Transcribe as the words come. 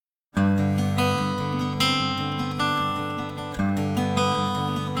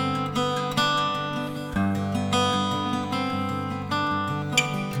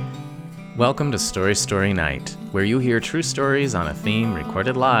Welcome to Story Story Night, where you hear true stories on a theme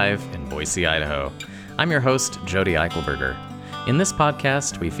recorded live in Boise, Idaho. I'm your host, Jody Eichelberger. In this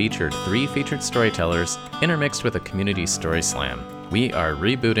podcast, we featured 3 featured storytellers intermixed with a community story slam. We are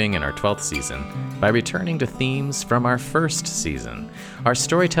rebooting in our 12th season by returning to themes from our first season. Our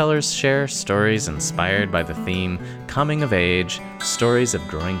storytellers share stories inspired by the theme Coming of Age, Stories of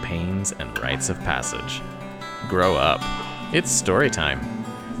Growing Pains and Rites of Passage. Grow up. It's story time.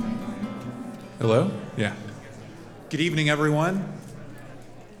 Hello? Yeah. Good evening, everyone.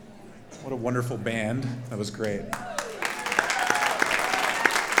 What a wonderful band. That was great.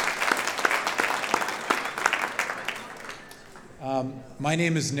 My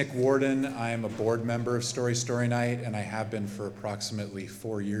name is Nick Warden. I am a board member of Story Story Night, and I have been for approximately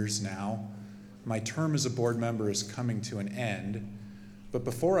 4 years now. My term as a board member is coming to an end, but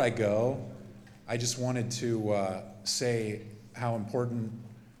before I go, I just wanted to say how important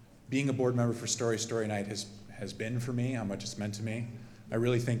being a board member for Story Story Night has been for me, how much it's meant to me. I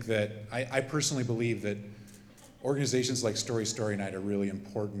really think that, I personally believe that organizations like Story Story Night are really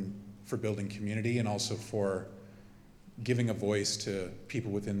important for building community and also for giving a voice to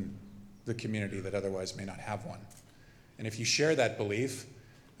people within the community that otherwise may not have one. And if you share that belief,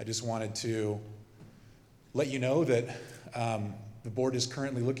 I just wanted to let you know that the board is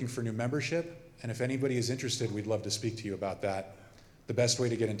currently looking for new membership, and if anybody is interested, we'd love to speak to you about that. The best way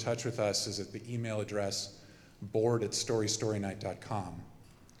to get in touch with us is at the email address board@storystorynight.com.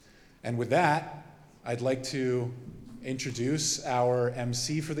 And with that, I'd like to introduce our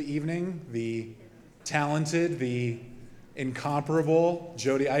MC for the evening, the talented, the incomparable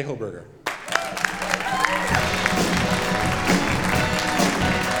Jody Eichelberger.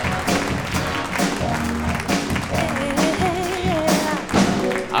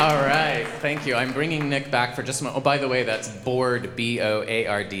 All right, thank you. I'm bringing Nick back for just a moment. Oh, by the way, that's Board,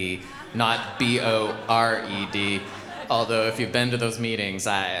 B-O-A-R-D, not B-O-R-E-D. Although if you've been to those meetings,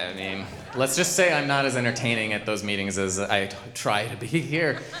 I mean, let's just say I'm not as entertaining at those meetings as I try to be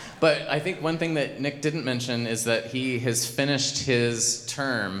here. But I think one thing that Nick didn't mention is that he has finished his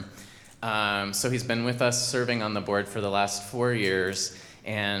term. So he's been with us serving on the board for the last 4 years.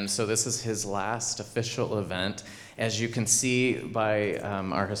 And so this is his last official event. As you can see by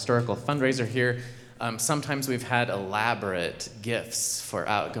our historical fundraiser here, sometimes we've had elaborate gifts for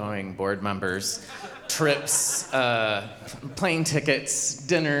outgoing board members, trips, plane tickets,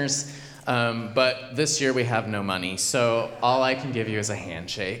 dinners, but this year we have no money, so all I can give you is a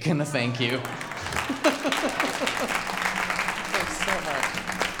handshake and a thank you. Thanks so much.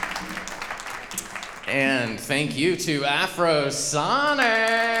 And thank you to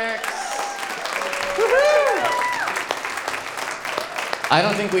Afrosonics. I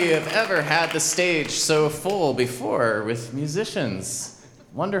don't think we have ever had the stage so full before with musicians.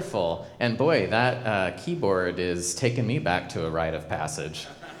 Wonderful. And boy, that keyboard is taking me back to a rite of passage.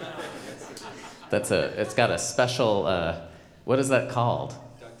 It's got a special, what is that called?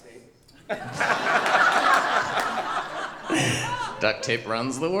 Duct tape. Duct tape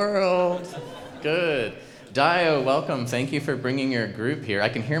runs the world. Good. Dio, welcome. Thank you for bringing your group here. I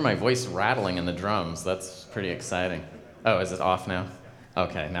can hear my voice rattling in the drums. That's pretty exciting. Oh, is it off now?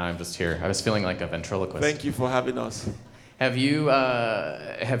 Okay, now I'm just here. I was feeling like a ventriloquist. Thank you for having us. Have you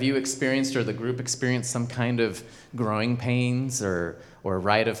experienced, or the group experienced, some kind of growing pains or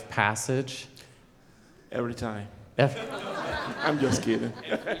rite of passage? Every time. I'm just kidding.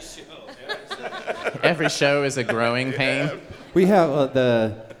 Every show is a growing pain? We have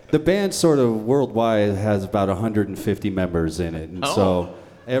the band sort of worldwide has about 150 members in it. And so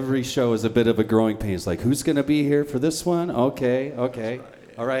every show is a bit of a growing pain. It's like, who's going to be here for this one? Okay.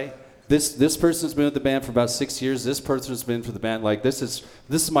 All right. This person's been with the band for about 6 years. This person's been for the band. Like, this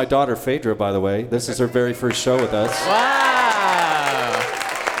is my daughter, Phaedra, by the way. This is her very first show with us. Wow.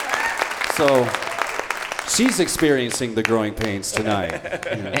 So she's experiencing the growing pains tonight.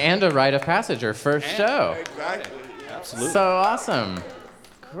 And a rite of passage, her first show. Exactly. Absolutely. So awesome.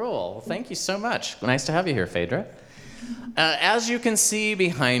 Cool. Well, thank you so much. Nice to have you here, Phaedra. As you can see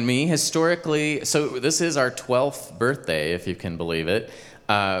behind me, historically, so this is our 12th birthday, if you can believe it.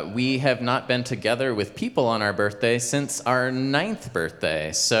 We have not been together with people on our birthday since our 9th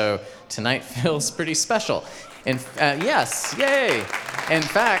birthday, so tonight feels pretty special. And yes, yay! In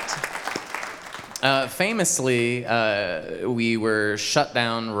fact, famously, we were shut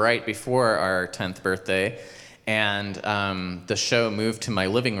down right before our 10th birthday, and the show moved to my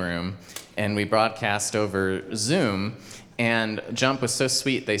living room, and we broadcast over Zoom, and Jump was so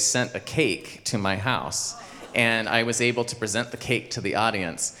sweet, they sent a cake to my house. And I was able to present the cake to the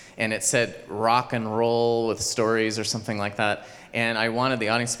audience, and it said rock and roll with stories or something like that. and I wanted the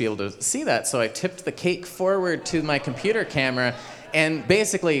audience to be able to see that, so I tipped the cake forward to my computer camera and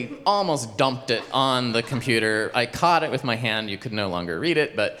basically almost dumped it on the computer. I caught it with my hand. You could no longer read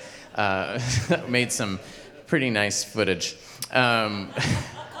it, but made some pretty nice footage.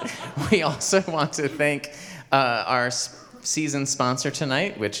 We also want to thank our season sponsor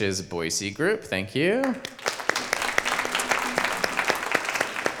tonight, which is Boise Group. Thank you.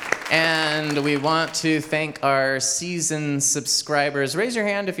 And we want to thank our season subscribers. Raise your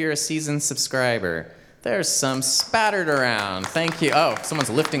hand if you're a season subscriber. There's some spattered around. Thank you. Oh, someone's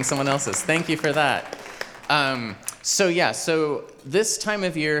lifting someone else's. Thank you for that. So this time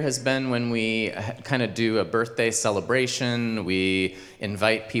of year has been when we kind of do a birthday celebration. We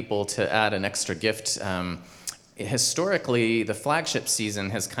invite people to add an extra gift. Historically, the flagship season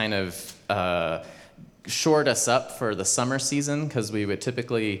has kind of shored us up for the summer season because we would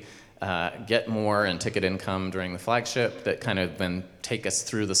typically get more in ticket income during the flagship that kind of then take us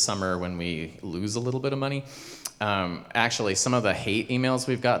through the summer when we lose a little bit of money. Actually, some of the hate emails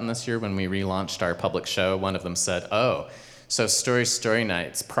we've gotten this year when we relaunched our public show, one of them said, "Oh, so Story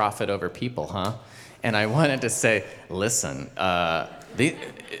Night's profit over people, huh?" And I wanted to say, listen,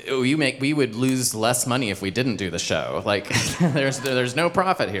 we would lose less money if we didn't do the show. Like, there's no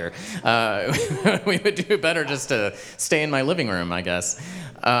profit here. We would do better just to stay in my living room, I guess.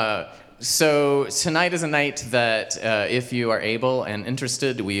 So tonight is a night that if you are able and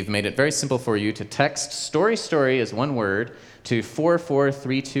interested, we've made it very simple for you to text Story as one word to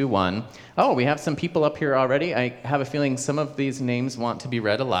 44321. Oh, we have some people up here already. I have a feeling some of these names want to be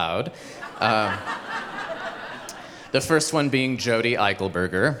read aloud. The first one being Jody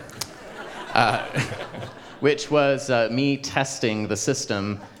Eichelberger, which was me testing the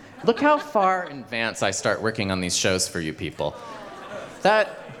system. Look how far in advance I start working on these shows for you people.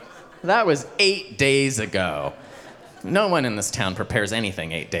 That was 8 days ago. No one in this town prepares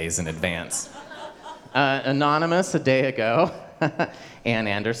anything 8 days in advance. Anonymous, a day ago. Ann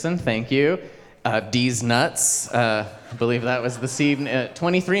Anderson, thank you. D's Nuts, I believe that was the scene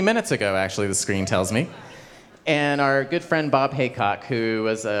 23 minutes ago, actually, the screen tells me. And our good friend Bob Haycock, who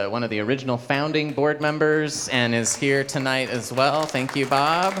was one of the original founding board members and is here tonight as well. Thank you,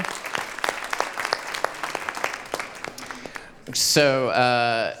 Bob.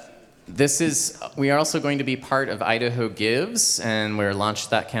 So we are also going to be part of Idaho Gives, and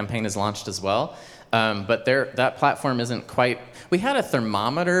that campaign is launched as well. But that platform isn't quite. We had a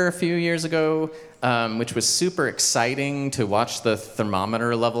thermometer a few years ago, which was super exciting to watch the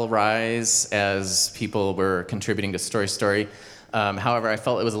thermometer level rise as people were contributing to Story. However, I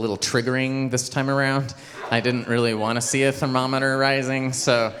felt it was a little triggering this time around. I didn't really want to see a thermometer rising,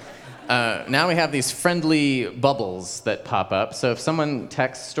 so now we have these friendly bubbles that pop up. So if someone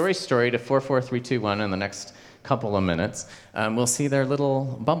texts Story to 44321 in the next couple of minutes, we'll see their little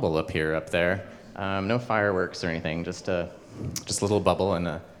bubble appear up there. No fireworks or anything, just a little bubble and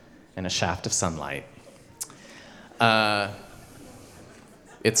a shaft of sunlight.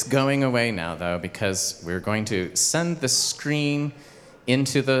 It's going away now, though, because we're going to send the screen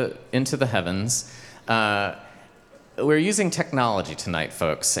into the heavens. We're using technology tonight,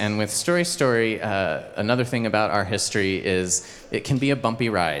 folks, and with Story, another thing about our history is it can be a bumpy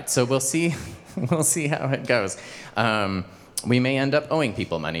ride. So we'll see how it goes. We may end up owing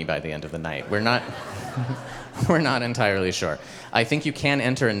people money by the end of the night. We're not entirely sure. I think you can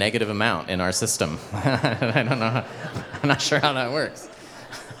enter a negative amount in our system. I don't know. I'm not sure how that works.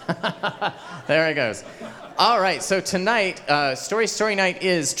 There it goes. All right, so tonight, Story Night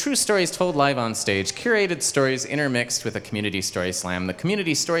is true stories told live on stage, curated stories intermixed with a community story slam. The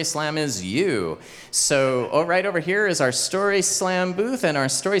community story slam is you. So right over here is our Story Slam booth and our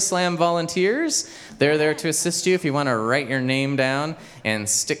Story Slam volunteers. They're there to assist you if you want to write your name down and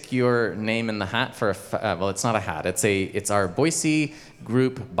stick your name in the hat for well, it's not a hat. It's our Boise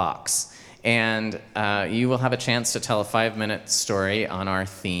group box. And you will have a chance to tell a 5-minute story on our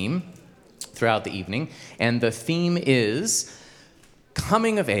theme throughout the evening. And the theme is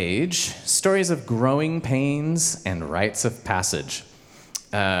coming of age, stories of growing pains and rites of passage.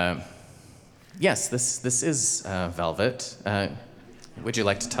 Yes, this is velvet. Would you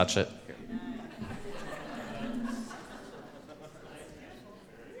like to touch it?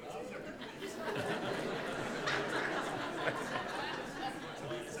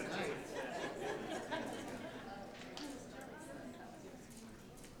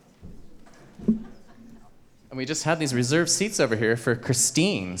 And we just had these reserved seats over here for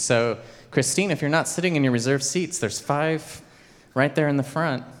Christine. So, Christine, if you're not sitting in your reserved seats, there's 5 right there in the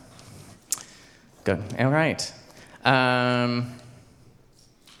front. Good. All right.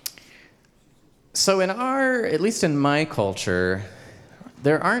 So at least in my culture,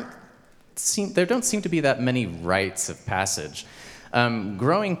 there don't seem to be that many rites of passage.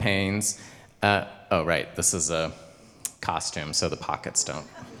 Growing pains, oh right, this is a costume, so the pockets don't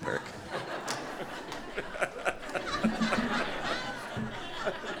work.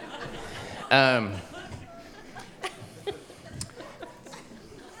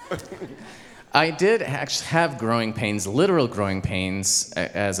 I did actually have growing pains, literal growing pains,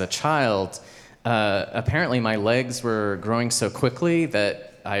 as a child. Apparently, my legs were growing so quickly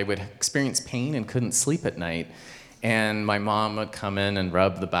that I would experience pain and couldn't sleep at night. And my mom would come in and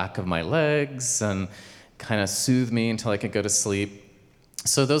rub the back of my legs and kind of soothe me until I could go to sleep.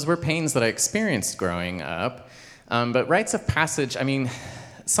 So those were pains that I experienced growing up. But rites of passage, I mean,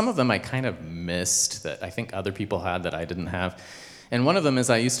 some of them I kind of missed that I think other people had that I didn't have. And one of them is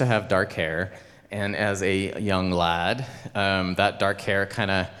I used to have dark hair. And as a young lad, that dark hair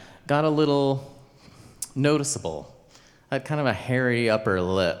kind of got a little noticeable. I had kind of a hairy upper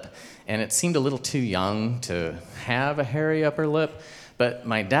lip. And it seemed a little too young to have a hairy upper lip. But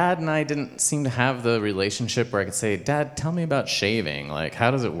my dad and I didn't seem to have the relationship where I could say, Dad, tell me about shaving. Like,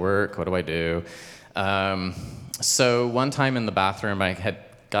 how does it work? What do I do? So one time in the bathroom, I had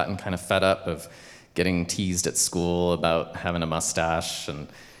gotten kind of fed up of getting teased at school about having a mustache.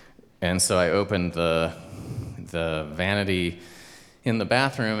 And so I opened the vanity in the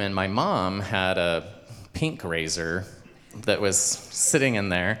bathroom, and my mom had a pink razor that was sitting in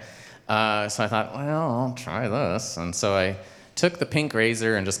there. So I thought, well, I'll try this. And so I took the pink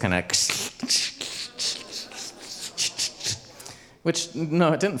razor and just kind of, which,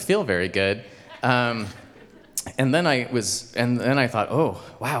 no, it didn't feel very good. And then I thought, oh,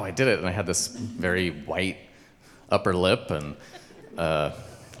 wow, I did it. And I had this very white upper lip, and I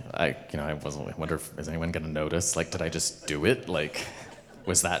wonder if, is anyone going to notice? Like, did I just do it? Like,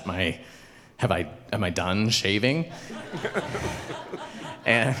 was that am I done shaving?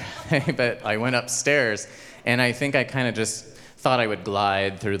 But I went upstairs, and I think I kind of just thought I would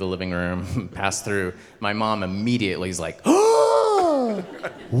glide through the living room, pass through. My mom immediately is like, oh,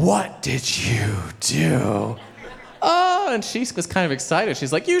 what did you do? Oh, and she was kind of excited.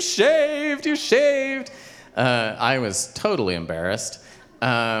 She's like, you shaved. I was totally embarrassed.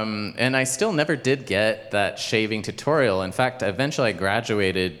 And I still never did get that shaving tutorial. In fact, eventually I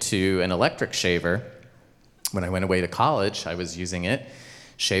graduated to an electric shaver. When I went away to college, I was using it.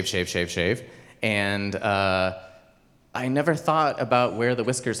 Shave. And I never thought about where the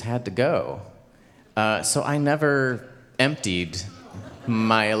whiskers had to go. So I never emptied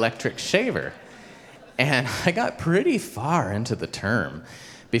my electric shaver. And I got pretty far into the term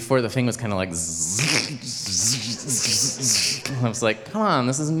before the thing was kind of like zzz. I was like, come on,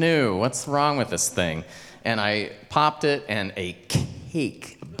 this is new. What's wrong with this thing? And I popped it, and a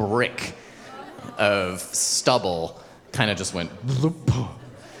cake brick of stubble kind of just went bloop.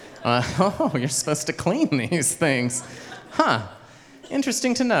 Oh, you're supposed to clean these things. Huh.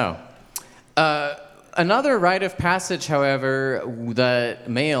 Interesting to know. Another rite of passage, however, that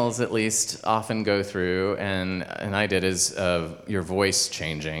males at least often go through, and I did, is your voice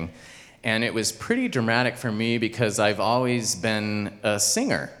changing. And it was pretty dramatic for me because I've always been a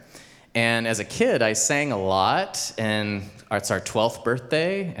singer. And as a kid, I sang a lot, and it's our 12th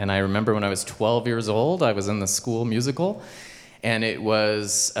birthday, and I remember when I was 12 years old, I was in the school musical. And it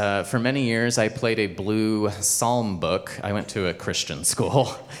was, for many years, I played a blue psalm book. I went to a Christian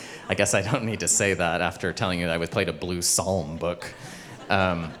school. I guess I don't need to say that after telling you that I played a blue psalm book.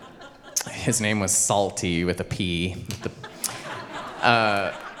 His name was Salty with a P.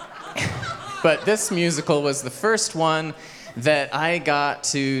 But this musical was the first one that I got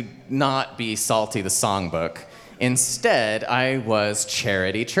to not be Salty the songbook. Instead, I was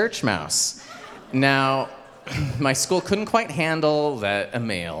Charity Church Mouse. Now, my school couldn't quite handle that a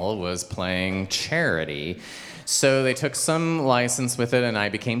male was playing Charity, so they took some license with it, and I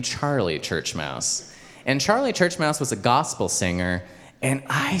became Charlie Church Mouse. And Charlie Church Mouse was a gospel singer, and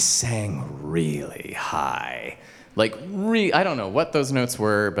I sang really high. Like, I don't know what those notes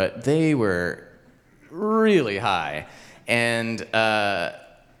were, but they were really high. And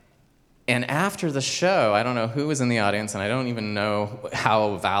after the show, I don't know who was in the audience, and I don't even know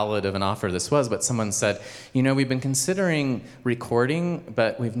how valid of an offer this was, but someone said, we've been considering recording,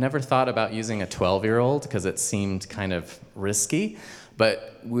 but we've never thought about using a 12-year-old because it seemed kind of risky.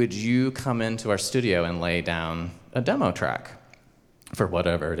 But would you come into our studio and lay down a demo track for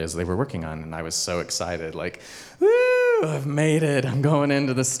whatever it is they were working on? And I was so excited, like, woo, I've made it. I'm going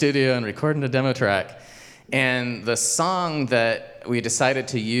into the studio and recording a demo track. And the song that we decided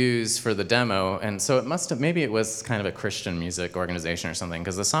to use for the demo, and so maybe it was kind of a Christian music organization or something,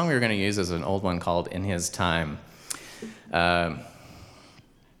 because the song we were going to use is an old one called In His Time.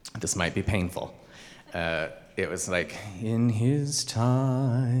 This might be painful. It was like, in His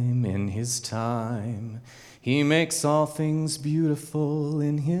time, He makes all things beautiful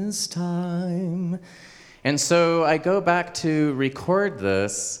in His time. And so I go back to record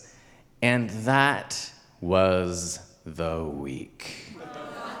this, and that was the week.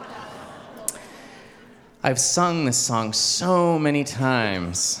 I've sung this song so many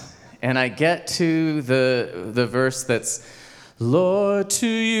times, and I get to the verse that's, Lord, to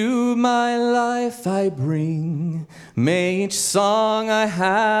you my life I bring. May each song I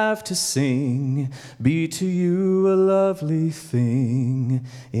have to sing be to you a lovely thing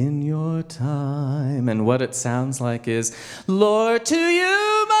in your time. And what it sounds like is, Lord, to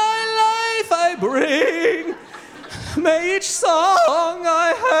you my life I bring. May each song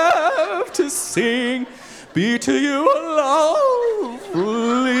I have to sing be to you a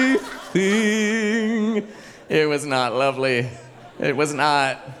lovely thing. It was not lovely. It was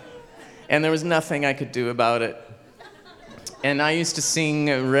not. And there was nothing I could do about it. And I used to sing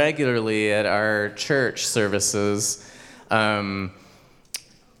regularly at our church services.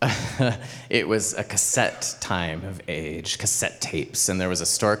 It was a cassette time of age, cassette tapes. And there was a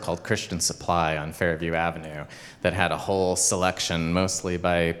store called Christian Supply on Fairview Avenue that had a whole selection, mostly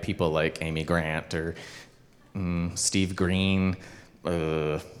by people like Amy Grant or Steve Green,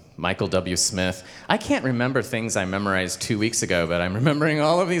 Michael W. Smith. I can't remember things I memorized 2 weeks ago, but I'm remembering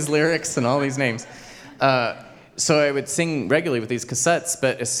all of these lyrics and all these names. So I would sing regularly with these cassettes,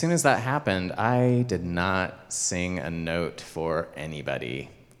 but as soon as that happened, I did not sing a note for anybody.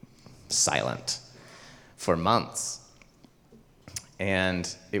 Silent. For months.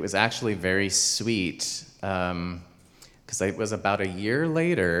 And it was actually very sweet, because it was about a year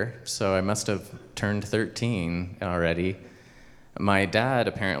later, so I must have turned 13 already. My dad,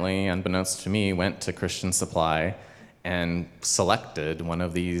 apparently, unbeknownst to me, went to Christian Supply and selected one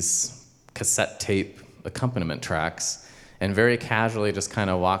of these cassette tape accompaniment tracks and very casually just kind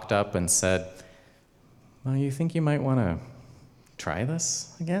of walked up and said, well, you think you might want to try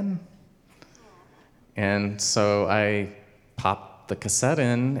this again? And so I popped the cassette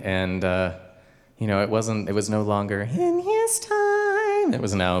in, and it was no longer in his time. It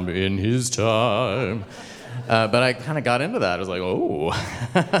was now in his time. But I kind of got into that. I was like, oh,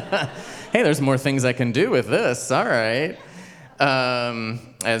 hey, there's more things I can do with this. All right.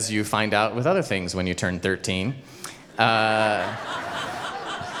 As you find out with other things when you turn 13. But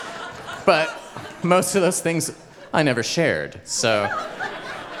most of those things I never shared. So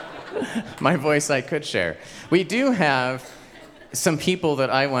my voice I could share. We do have some people that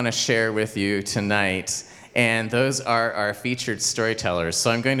I want to share with you tonight. And those are our featured storytellers. So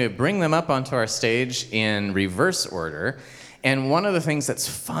I'm going to bring them up onto our stage in reverse order. And one of the things that's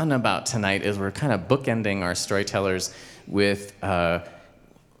fun about tonight is we're kind of bookending our storytellers with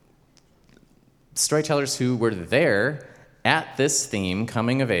storytellers who were there at this theme,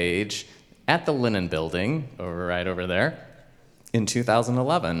 Coming of Age, at the Linen Building, right over there, in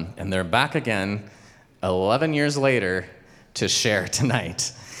 2011. And they're back again 11 years later to share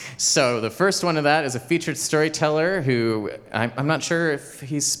tonight. So the first one of that is a featured storyteller who, I'm not sure if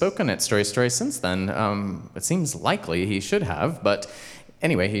he's spoken at Story Story since then. It seems likely he should have, but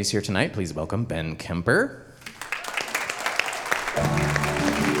anyway, he's here tonight. Please welcome Ben Kemper.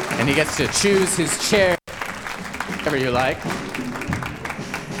 And he gets to choose his chair, whatever you like.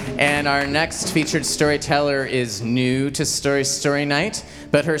 And our next featured storyteller is new to Story Story Night,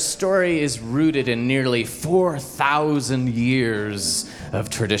 but her story is rooted in nearly 4,000 years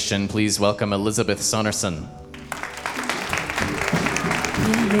of tradition. Please welcome Elizabeth Sonerson.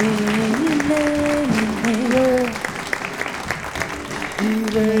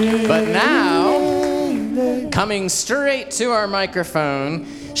 But now, coming straight to our microphone,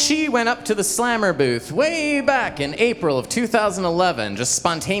 she went up to the Slammer booth way back in April of 2011, just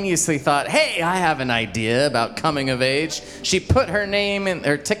spontaneously thought, hey, I have an idea about coming of age. She put her name and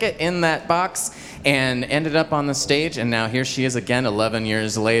her ticket in that box and ended up on the stage, and now here she is again 11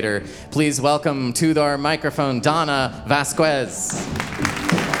 years later. Please welcome to our microphone, Donna Vasquez.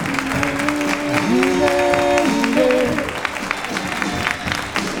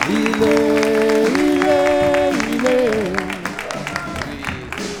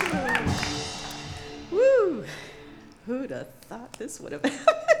 Who'd have thought this would have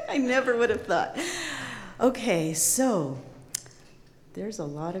happened? I never would have thought. Okay, so there's a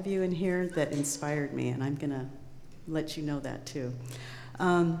lot of you in here that inspired me, and I'm going to let you know that too.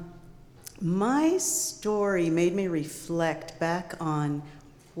 My story made me reflect back on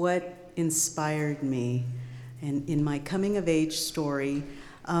what inspired me. And in my coming of age story,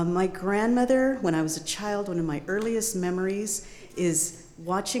 my grandmother, when I was a child, one of my earliest memories is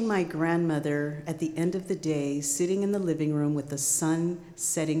watching my grandmother at the end of the day, sitting in the living room with the sun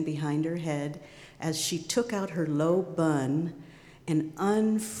setting behind her head, as she took out her low bun and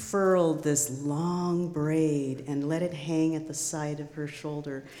unfurled this long braid and let it hang at the side of her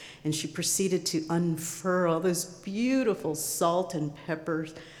shoulder. And she proceeded to unfurl this beautiful salt and pepper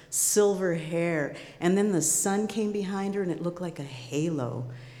silver hair. And then the sun came behind her and it looked like a halo.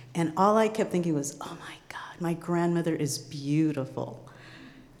 And all I kept thinking was, oh my God, my grandmother is beautiful.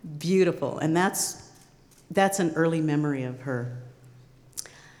 Beautiful. And that's an early memory of her.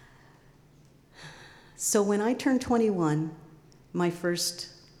 So when I turned 21, my first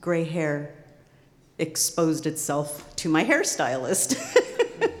gray hair exposed itself to my hairstylist.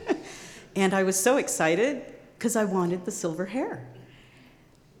 And I was so excited because I wanted the silver hair.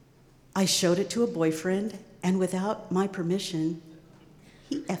 I showed it to a boyfriend, and without my permission,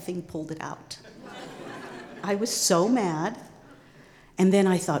 he effing pulled it out. I was so mad. And then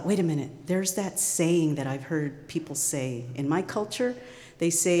I thought, wait a minute, there's that saying that I've heard people say in my culture. They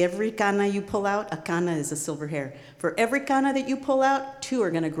say every cana you pull out, a cana is a silver hair. For every cana that you pull out, 2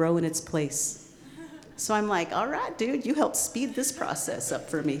 are gonna grow in its place. So I'm like, all right, dude, you helped speed this process up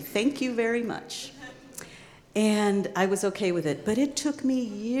for me. Thank you very much. And I was okay with it, but it took me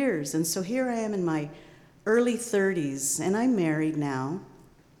years. And so here I am in my early 30s, and I'm married now.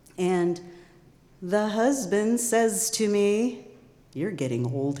 And the husband says to me, you're getting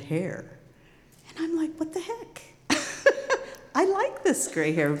old hair. And I'm like, what the heck? I like this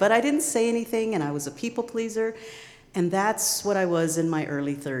gray hair, but I didn't say anything, and I was a people pleaser. And that's what I was in my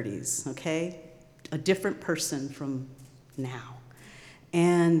early 30s, okay? A different person from now.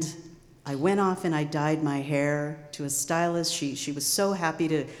 And I went off and I dyed my hair to a stylist. She was so happy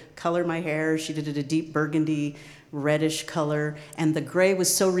to color my hair. She did it a deep burgundy, reddish color. And the gray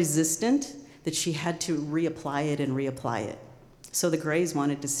was so resistant that she had to reapply it. So the grays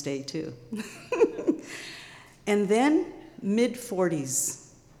wanted to stay too. And then, mid-40s,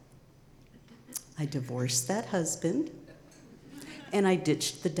 I divorced that husband and I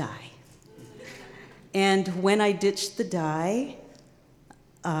ditched the dye. And when I ditched the dye,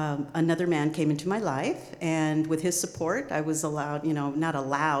 another man came into my life, and with his support, I was allowed, not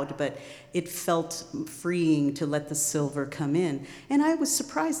allowed, but it felt freeing to let the silver come in. And I was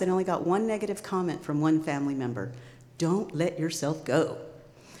surprised that I only got one negative comment from one family member. Don't let yourself go.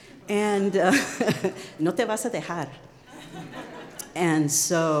 And no te vas a dejar. And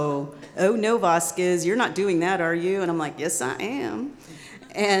so, oh no, Vasquez, you're not doing that, are you? And I'm like, yes, I am.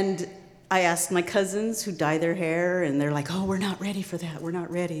 And I asked my cousins who dye their hair, and they're like, oh, we're not ready for that. We're not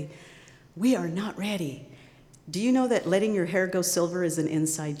ready. We are not ready. Do you know that letting your hair go silver is an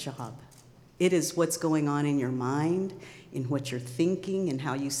inside job? It is what's going on in your mind, in what you're thinking, and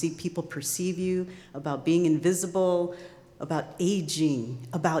how you see people perceive you, about being invisible, about aging,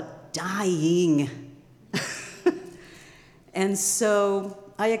 about dying. And so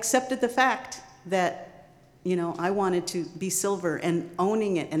I accepted the fact that, I wanted to be silver, and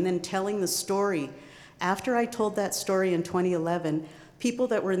owning it and then telling the story. After I told that story in 2011, people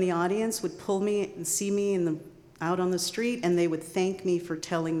that were in the audience would pull me and see me out on the street, and they would thank me for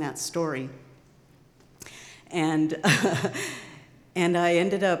telling that story. And, and I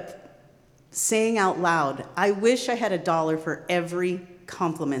ended up saying out loud, I wish I had $1 for every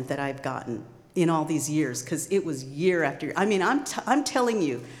compliment that I've gotten in all these years, because it was year after year. I mean, I'm telling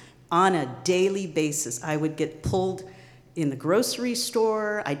you, on a daily basis, I would get pulled in the grocery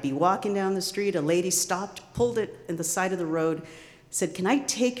store. I'd be walking down the street. A lady stopped, pulled it in the side of the road, said, can I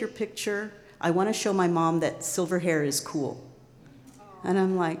take your picture? I want to show my mom that silver hair is cool. And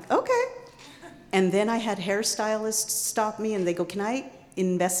I'm like, okay. And then I had hairstylists stop me, and they go, can I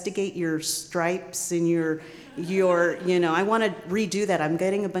investigate your stripes and your, I want to redo that. I'm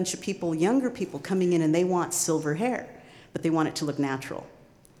getting a bunch of people, younger people coming in, and they want silver hair, but they want it to look natural.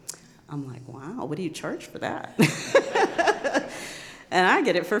 I'm like, wow, what do you charge for that? And I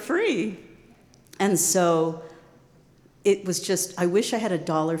get it for free. And so it was just, I wish I had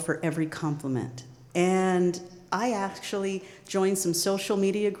 $1 for every compliment. And I actually joined some social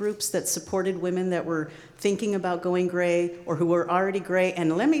media groups that supported women that were thinking about going gray or who were already gray.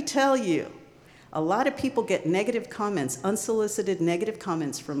 And let me tell you, a lot of people get negative comments, unsolicited negative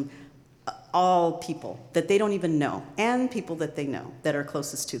comments from all people that they don't even know, and people that they know that are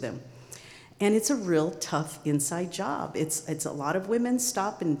closest to them. And it's a real tough inside job. It's a lot of women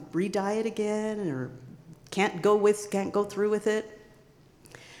stop and re-dye it again, or can't go through with it.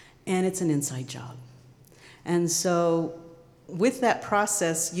 and it's an inside job. And so with that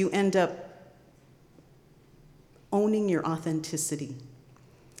process, you end up owning your authenticity.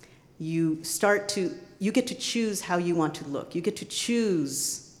 You get to choose how you want to look. You get to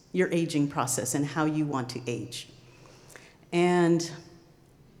choose your aging process and how you want to age. And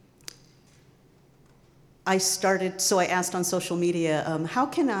I asked on social media, how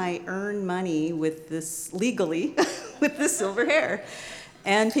can I earn money with this legally, with this silver hair?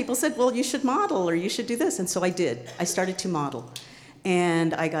 And people said, well, you should model or you should do this. And so I did. I started to model.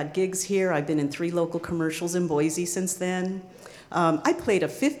 And I got gigs here. I've been in 3 local commercials in Boise since then. I played a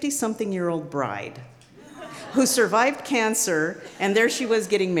 50-something-year-old bride who survived cancer, and there she was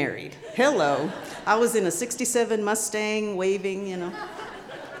getting married. Hello. I was in a 67 Mustang waving, you know.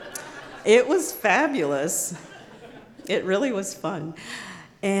 It was fabulous. It really was fun.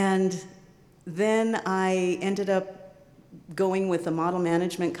 And then I ended up going with a model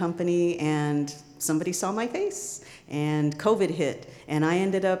management company, and somebody saw my face, and COVID hit, and I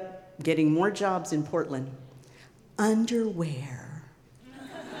ended up getting more jobs in Portland. Underwear.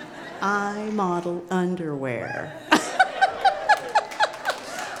 I model underwear.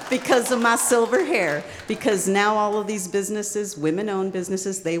 Because of my silver hair. Because now all of these businesses, women-owned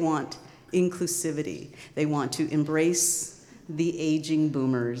businesses, they want inclusivity. They want to embrace the aging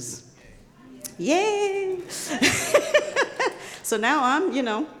boomers. Yay! So now I'm,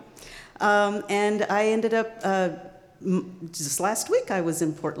 and I ended up, just last week I was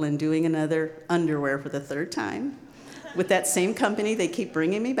in Portland doing another underwear for the 3rd time. With that same company, they keep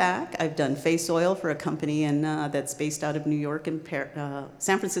bringing me back. I've done face oil for a company that's based out of New York and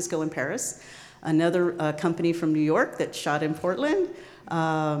San Francisco and Paris. Another company from New York that shot in Portland.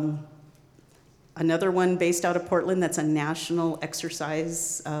 Another one based out of Portland that's a national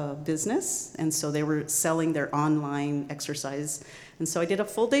exercise business. And so they were selling their online exercise. And so I did a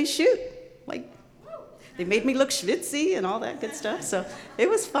full day shoot. They made me look schwitzy and all that good stuff. So it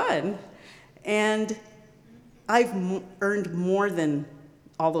was fun. And I've earned more than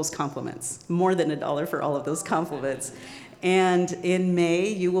all those compliments, more than $1 for all of those compliments. And in May,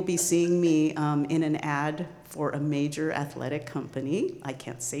 you will be seeing me in an ad for a major athletic company. I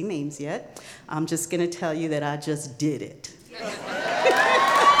can't say names yet. I'm just gonna tell you that I just did it.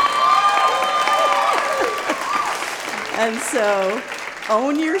 And so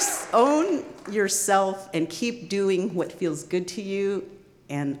own yourself and keep doing what feels good to you,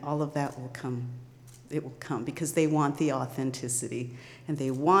 and all of that will come. It will come because they want the authenticity and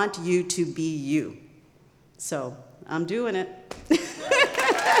they want you to be you. So I'm doing it.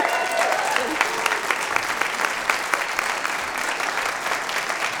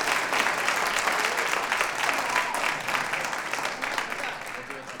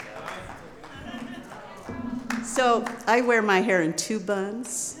 So I wear my hair in 2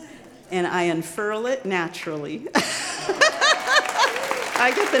 buns and I unfurl it naturally.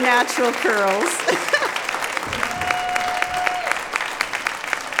 I get the natural curls.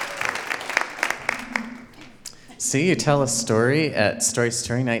 See, you tell a story at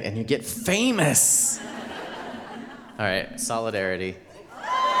Story Night and you get famous. All right, solidarity.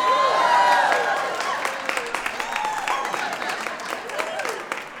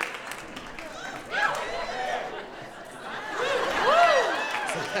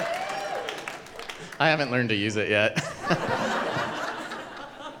 I haven't learned to use it yet.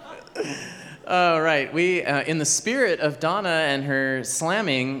 All right, we, in the spirit of Donna and her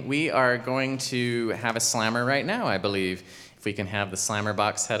slamming, we are going to have a slammer right now, I believe. If we can have the slammer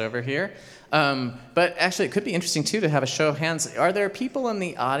box head over here. But actually, it could be interesting, too, to have a show of hands. Are there people in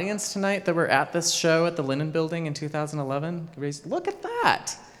the audience tonight that were at this show at the Linen Building in 2011? Look at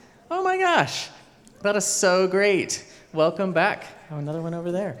that. Oh, my gosh. That is so great. Welcome back. Oh, another one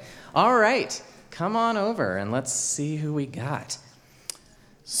over there. All right, come on over, and let's see who we got.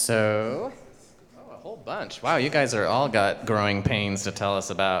 So... whole bunch. Wow, you guys are all got growing pains to tell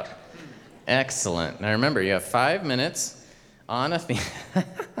us about. Excellent. Now remember, you have 5 minutes on a theme.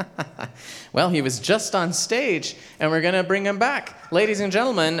 Well, he was just on stage, and we're going to bring him back. Ladies and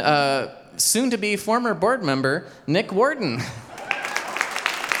gentlemen, soon-to-be former board member, Nick Warden.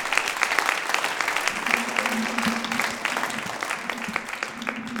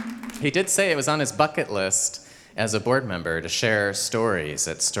 He did say it was on his bucket list as a board member to share stories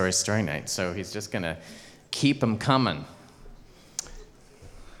at Story Night. So he's just going to keep them coming.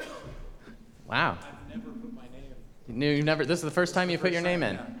 Wow. I've never put my name. You never. This is the first time you put your name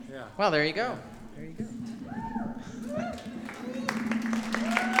in. Yeah. Well, there you go. There you go.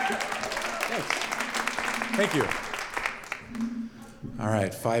 Thanks. Thank you. All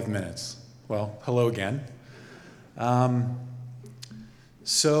right, 5 minutes. Well, hello again.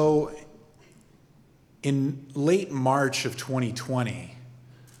 So in late March of 2020,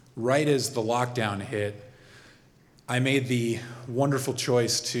 right as the lockdown hit, I made the wonderful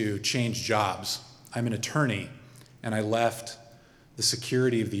choice to change jobs. I'm an attorney, and I left the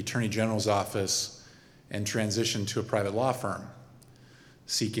security of the Attorney General's office and transitioned to a private law firm,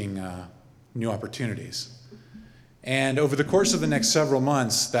 seeking new opportunities. And over the course of the next several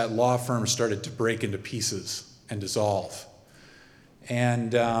months, that law firm started to break into pieces and dissolve.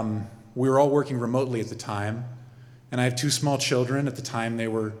 And we were all working remotely at the time, and I have 2 small children. At the time, they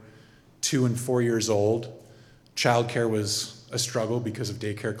were 2 and 4 years old. Childcare was a struggle because of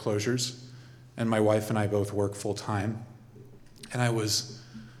daycare closures, and my wife and I both work full-time. And I was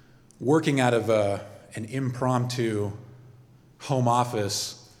working out of an impromptu home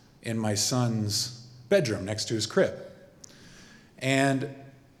office in my son's bedroom next to his crib. And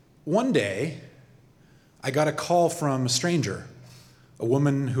one day, I got a call from a stranger, a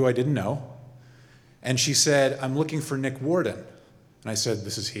woman who I didn't know, and she said, "I'm looking for Nick Warden." And I said,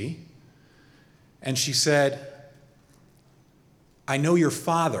 "This is he." And she said, "I know your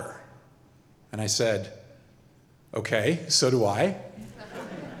father." And I said, "Okay, so do I."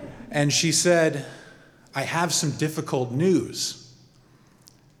 And she said, "I have some difficult news."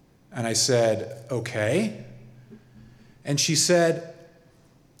 And I said, "Okay." And she said,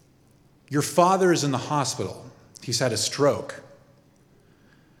 "Your father is in the hospital. He's had a stroke.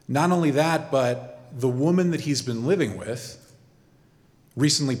 Not only that, but the woman that he's been living with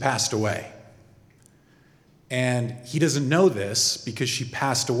recently passed away. And he doesn't know this because she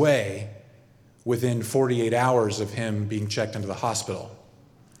passed away within 48 hours of him being checked into the hospital.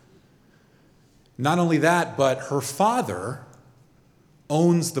 Not only that, but her father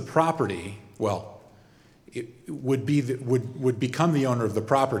owns the property. Well, it would become the owner of the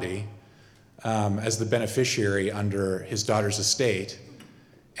property as the beneficiary under his daughter's estate,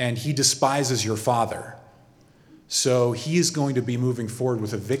 and he despises your father. So he is going to be moving forward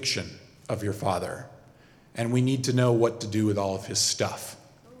with eviction of your father, and we need to know what to do with all of his stuff."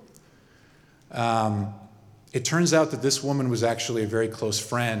 It turns out that this woman was actually a very close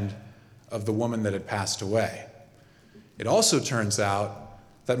friend of the woman that had passed away. It also turns out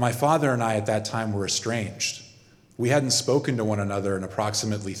that my father and I at that time were estranged. We hadn't spoken to one another in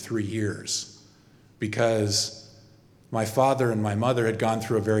approximately 3 years because my father and my mother had gone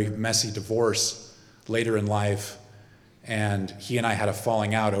through a very messy divorce later in life, and he and I had a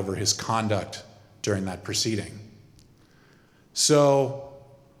falling out over his conduct during that proceeding. So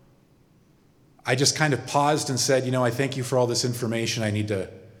I just kind of paused and said, "I thank you for all this information. I need to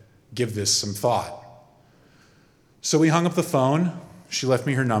give this some thought." So we hung up the phone. She left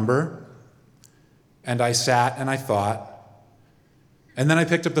me her number, and I sat and I thought, and then I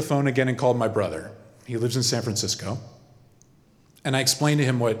picked up the phone again and called my brother. He lives in San Francisco. And I explained to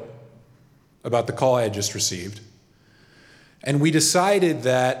him about the call I had just received. And we decided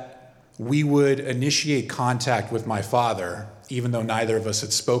that we would initiate contact with my father, even though neither of us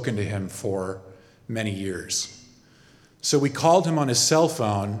had spoken to him for many years. So we called him on his cell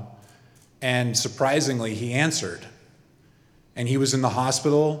phone, and surprisingly, he answered. And he was in the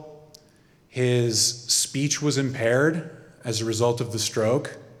hospital. His speech was impaired as a result of the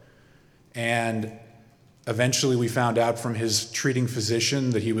stroke. And eventually we found out from his treating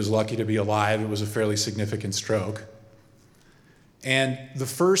physician that he was lucky to be alive. It was a fairly significant stroke. And the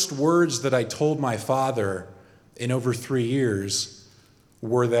first words that I told my father in over 3 years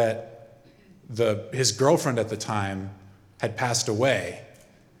were that his girlfriend at the time had passed away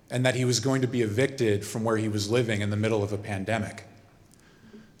and that he was going to be evicted from where he was living in the middle of a pandemic.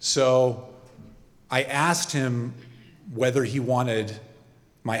 So I asked him whether he wanted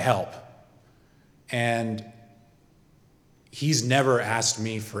my help. And he's never asked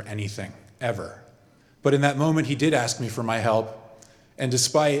me for anything, ever. But in that moment, he did ask me for my help. And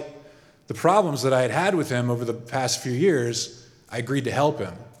despite the problems that I had had with him over the past few years, I agreed to help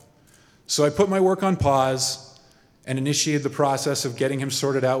him. So I put my work on pause and initiated the process of getting him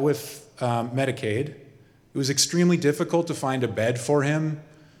sorted out with Medicaid. It was extremely difficult to find a bed for him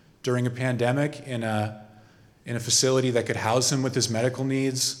during a pandemic in a facility that could house him with his medical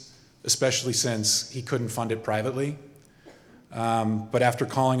needs, especially since he couldn't fund it privately. But after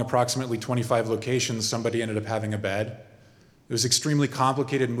calling approximately 25 locations, somebody ended up having a bed. It was extremely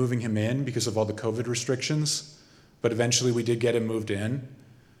complicated moving him in because of all the COVID restrictions, but eventually we did get him moved in.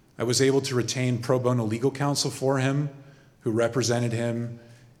 I was able to retain pro bono legal counsel for him, who represented him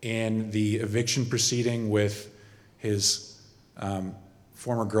in the eviction proceeding with his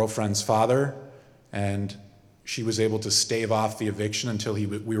former girlfriend's father, and she was able to stave off the eviction until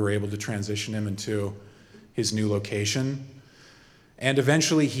we were able to transition him into his new location. And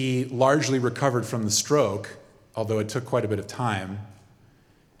eventually he largely recovered from the stroke, although it took quite a bit of time.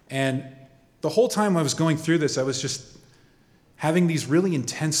 And the whole time I was going through this, I was just having these really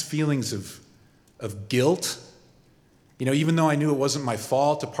intense feelings of guilt. You know, even though I knew it wasn't my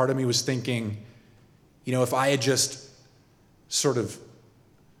fault, a part of me was thinking, you know, if I had just sort of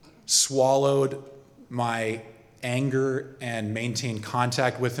swallowed my anger and maintained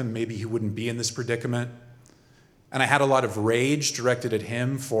contact with him, maybe he wouldn't be in this predicament. And I had a lot of rage directed at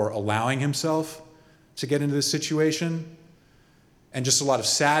him for allowing himself to get into this situation, and just a lot of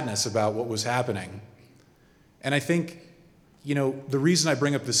sadness about what was happening. And I think, you know, the reason I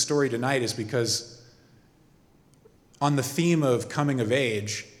bring up this story tonight is because on the theme of coming of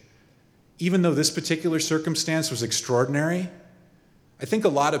age, even though this particular circumstance was extraordinary, I think a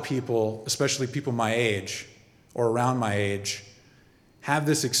lot of people, especially people my age or around my age, have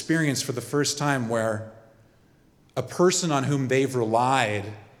this experience for the first time where a person on whom they've relied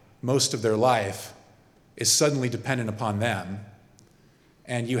most of their life is suddenly dependent upon them.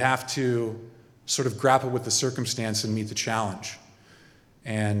 And you have to sort of grapple with the circumstance and meet the challenge.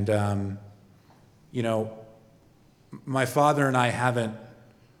 And, you know, my father and I haven't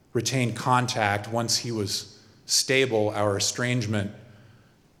retained contact. Once he was stable, our estrangement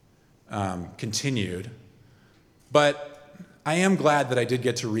continued. But I am glad that I did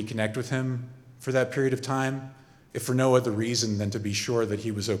get to reconnect with him for that period of time, if for no other reason than to be sure that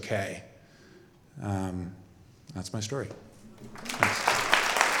he was okay. That's my story. Thanks.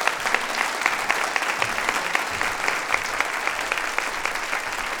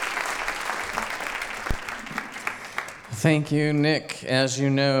 Thank you, Nick. As you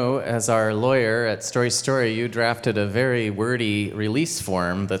know, as our lawyer at Story Story, you drafted a very wordy release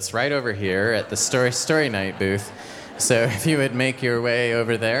form that's right over here at the Story Story Night booth. So if you would make your way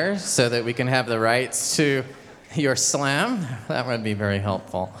over there so that we can have the rights to your slam, that would be very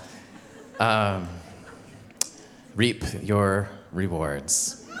helpful. Reap your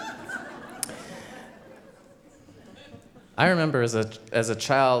rewards. I remember as a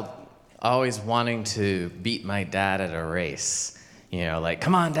child always wanting to beat my dad at a race. You know, like,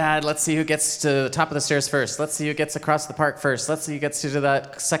 come on, Dad, let's see who gets to the top of the stairs first. Let's see who gets across the park first. Let's see who gets to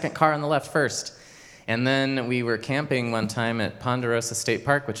that second car on the left first. And then we were camping one time at Ponderosa State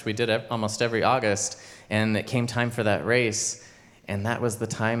Park, which we did almost every August, and it came time for that race, and that was the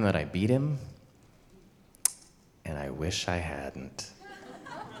time that I beat him, and I wish I hadn't.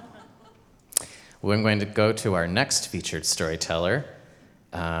 We're going to go to our next featured storyteller.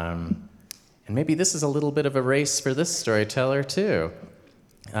 And maybe this is a little bit of a race for this storyteller, too.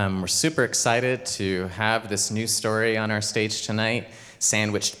 We're super excited to have this new story on our stage tonight,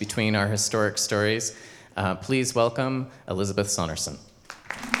 sandwiched between our historic stories. Please welcome Elizabeth Sonerson.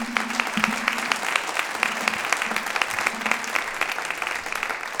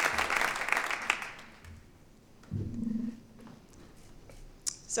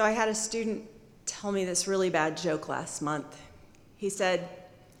 So I had a student tell me this really bad joke last month. He said,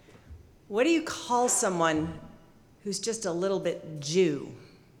 "What do you call someone who's just a little bit Jew?"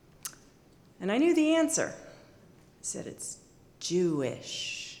 And I knew the answer. I said, "It's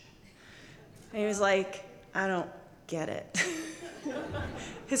Jewish." And he was like, "I don't get it."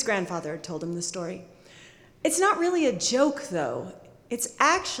 His grandfather had told him the story. It's not really a joke, though. It's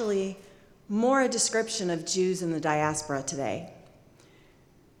actually more a description of Jews in the diaspora today.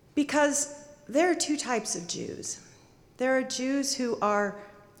 Because there are two types of Jews. There are Jews who are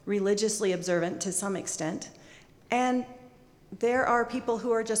religiously observant to some extent, and there are people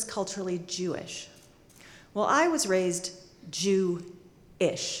who are just culturally Jewish. Well, I was raised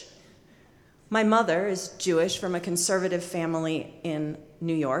Jew-ish. My mother is Jewish from a conservative family in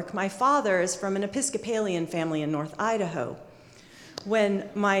New York. My father is from an Episcopalian family in North Idaho. When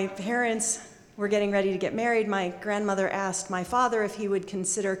my parents were getting ready to get married, my grandmother asked my father if he would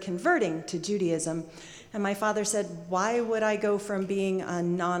consider converting to Judaism. And my father said, "Why would I go from being a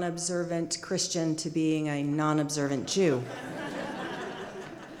non-observant Christian to being a non-observant Jew?"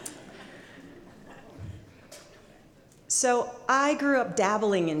 So I grew up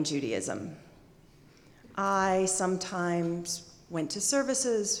dabbling in Judaism. I sometimes went to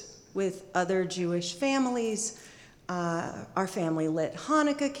services with other Jewish families. Our family lit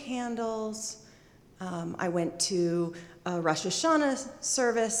Hanukkah candles. I went to a Rosh Hashanah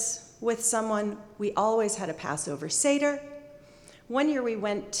service with someone. We always had a Passover Seder. One year we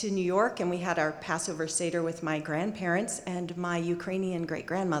went to New York and we had our Passover Seder with my grandparents and my Ukrainian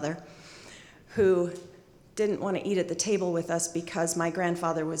great-grandmother, who didn't want to eat at the table with us because my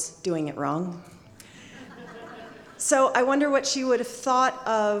grandfather was doing it wrong. So I wonder what she would have thought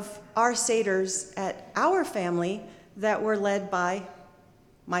of our Seders at our family that were led by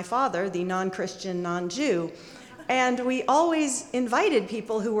my father, the non-Christian, non-Jew. And we always invited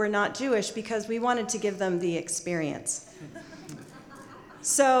people who were not Jewish because we wanted to give them the experience.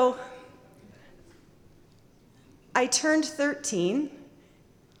 So I turned 13,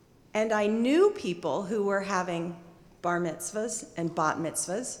 and I knew people who were having bar mitzvahs and bat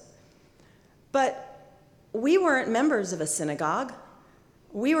mitzvahs, but we weren't members of a synagogue.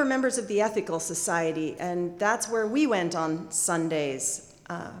 We were members of the Ethical Society, and that's where we went on Sundays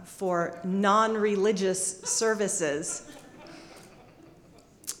for non-religious services.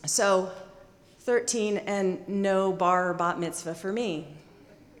 So 13 and no bar or bat mitzvah for me.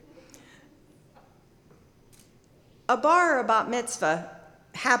 A bar or a bat mitzvah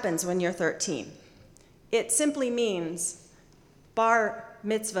happens when you're 13. It simply means, bar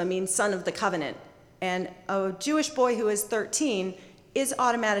mitzvah means son of the covenant, and a Jewish boy who is 13 is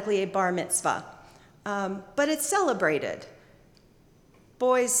automatically a bar mitzvah. But it's celebrated.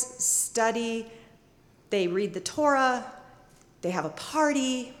 Boys study, they read the Torah, they have a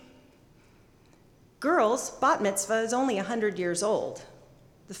party. Girls, bat mitzvah is only 100 years old.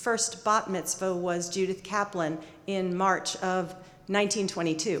 The first bat mitzvah was Judith Kaplan in March of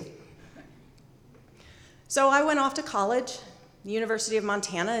 1922. So I went off to college, the University of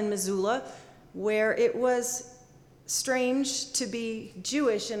Montana in Missoula, where it was strange to be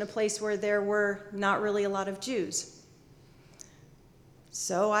Jewish in a place where there were not really a lot of Jews.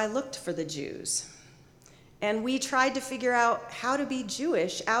 So I looked for the Jews, and we tried to figure out how to be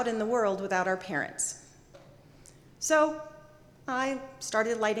Jewish out in the world without our parents. So I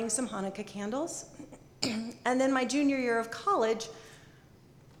started lighting some Hanukkah candles, and then my junior year of college,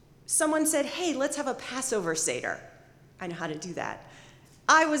 someone said, hey, let's have a Passover Seder. I know how to do that.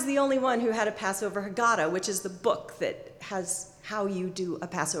 I was the only one who had a Passover Haggadah, which is the book that has how you do a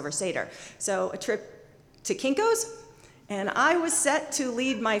Passover Seder. So a trip to Kinko's, and I was set to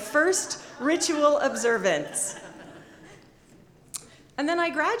lead my first ritual observance. And then I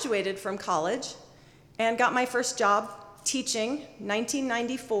graduated from college and got my first job teaching,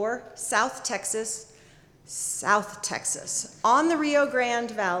 1994, South Texas, on the Rio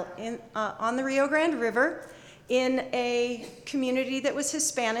Grande on the Rio Grande River, in a community that was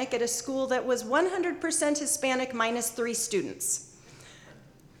Hispanic at a school that was 100% Hispanic minus 3 students.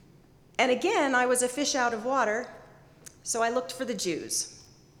 And again, I was a fish out of water, so I looked for the Jews.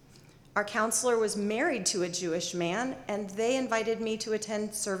 Our counselor was married to a Jewish man, and they invited me to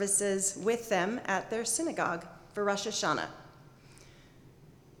attend services with them at their synagogue for Rosh Hashanah.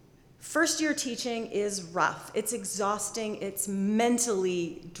 First year teaching is rough. It's exhausting. It's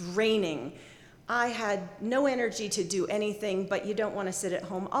mentally draining. I had no energy to do anything, but you don't want to sit at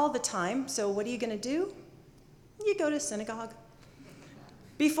home all the time, so what are you going to do? You go to synagogue.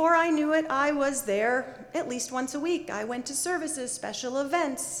 Before I knew it, I was there at least once a week. I went to services, special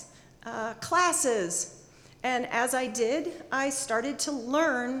events, classes, and as I did, I started to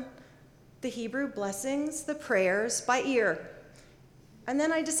learn the Hebrew blessings, the prayers by ear. And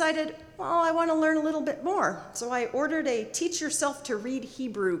then I decided, well, I want to learn a little bit more. So I ordered a Teach Yourself to Read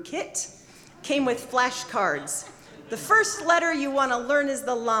Hebrew kit. Came with flashcards. The first letter you want to learn is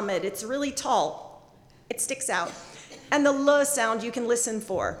the Lamed. It's really tall. It sticks out. And the L sound you can listen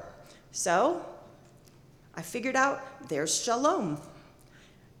for. So I figured out there's Shalom.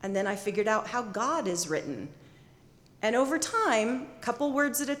 And then I figured out how God is written. And over time, a couple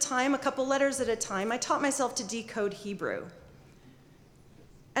words at a time, a couple letters at a time, I taught myself to decode Hebrew.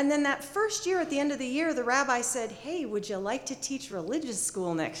 And then that first year, at the end of the year, the rabbi said, hey, would you like to teach religious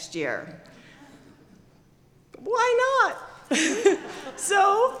school next year? Why not?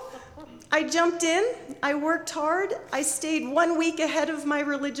 So I jumped in, I worked hard, I stayed 1 week ahead of my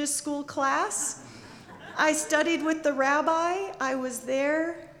religious school class. I studied with the rabbi, I was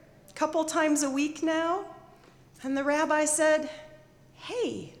there a couple times a week now, and the rabbi said,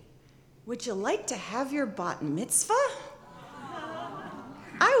 hey, would you like to have your bat mitzvah?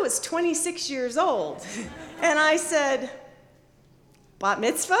 I was 26 years old, and I said, bat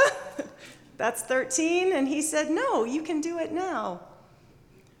mitzvah? That's 13, and he said, no, you can do it now.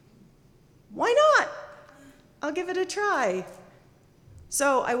 Why not? I'll give it a try.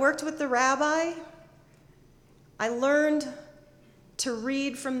 So I worked with the rabbi. I learned to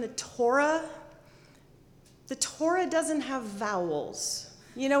read from the Torah. The Torah doesn't have vowels.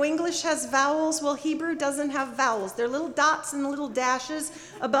 You know, English has vowels. Well, Hebrew doesn't have vowels. They're little dots and little dashes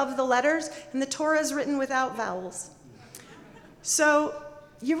above the letters, and the Torah is written without vowels. So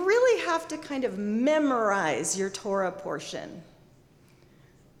you really have to kind of memorize your Torah portion.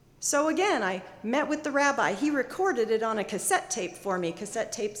 So again, I met with the rabbi. He recorded it on a cassette tape for me.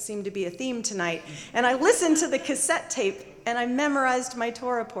 Cassette tapes seem to be a theme tonight. And I listened to the cassette tape, and I memorized my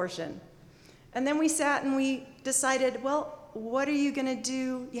Torah portion. And then we sat and we decided, well, what are you going to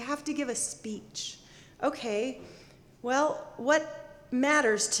do? You have to give a speech. Okay, well, what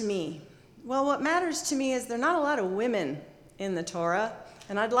matters to me? Well, what matters to me is there are not a lot of women in the Torah,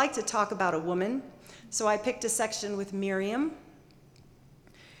 and I'd like to talk about a woman. So I picked a section with Miriam.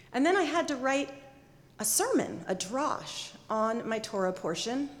 And then I had to write a sermon, a drash, on my Torah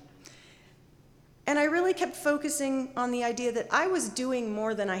portion. And I really kept focusing on the idea that I was doing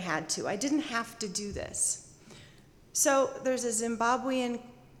more than I had to. I didn't have to do this. So there's a Zimbabwean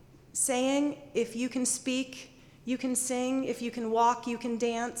saying, if you can speak, you can sing. If you can walk, you can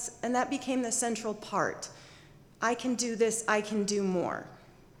dance. And that became the central part. I can do this, I can do more.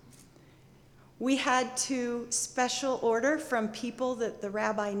 We had to special order from people that the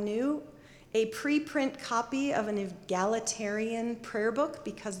rabbi knew a preprint copy of an egalitarian prayer book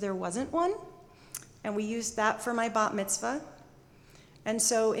because there wasn't one. And we used that for my bat mitzvah. And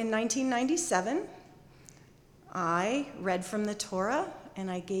so in 1997, I read from the Torah and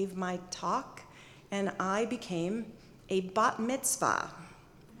I gave my talk and I became a bat mitzvah.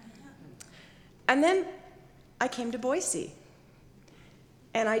 And then I came to Boise.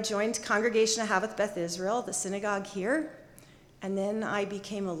 And I joined Congregation of Havoth Beth Israel, the synagogue here. And then I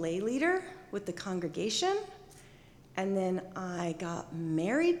became a lay leader with the congregation. And then I got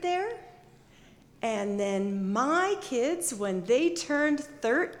married there. And then my kids, when they turned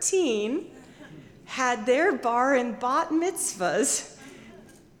 13, had their bar and bat mitzvahs.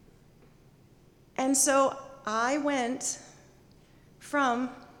 And so I went from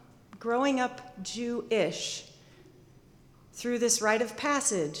growing up Jewish through this rite of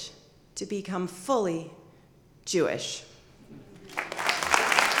passage to become fully Jewish.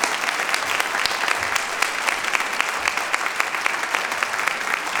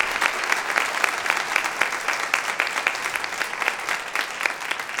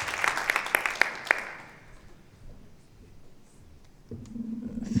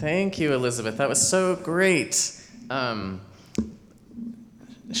 Thank you, Elizabeth. That was so great.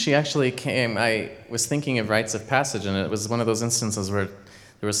 She actually came, I was thinking of rites of passage, and it was one of those instances where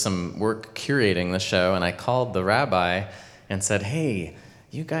there was some work curating the show, and I called the rabbi and said, hey,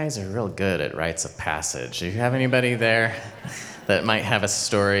 you guys are real good at rites of passage. Do you have anybody there that might have a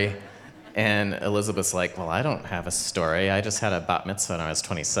story? And Elizabeth's like, well, I don't have a story. I just had a bat mitzvah when I was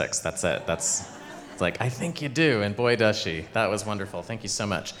 26. That's it. It's like, I think you do, and boy, does she. That was wonderful. Thank you so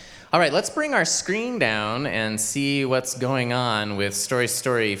much. All right, let's bring our screen down and see what's going on with Story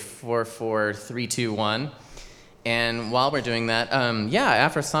 44321. And while we're doing that,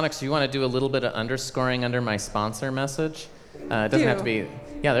 Afrosonics, you want to do a little bit of underscoring under my sponsor message? It doesn't have to be,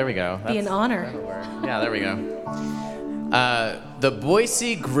 yeah, there we go. Be an honor. Yeah, there we go. The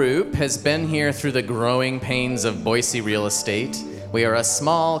Boise Group has been here through the growing pains of Boise real estate. We are a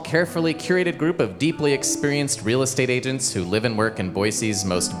small, carefully curated group of deeply experienced real estate agents who live and work in Boise's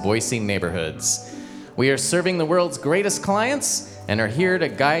most Boise neighborhoods. We are serving the world's greatest clients and are here to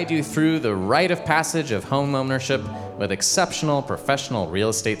guide you through the rite of passage of home ownership with exceptional professional real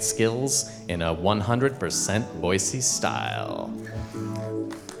estate skills in a 100% Boise style.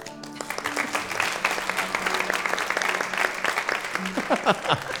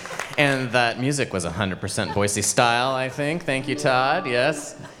 And that music was 100% Boise style, I think. Thank you, Todd.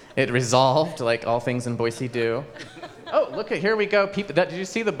 Yes. It resolved like all things in Boise do. Oh, look at, here we go. People, did you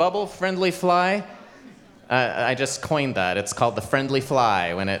see the bubble, friendly fly? I just coined that. It's called the friendly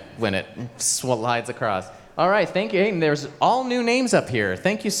fly when it slides across. All right, thank you. Hey, there's all new names up here.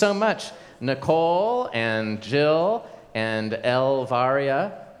 Thank you so much. Nicole and Jill and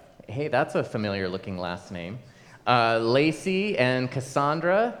Elvaria. Hey, that's a familiar looking last name. Lacey and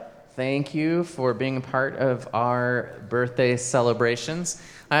Cassandra. Thank you for being a part of our birthday celebrations.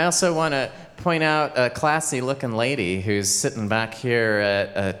 I also want to point out a classy-looking lady who's sitting back here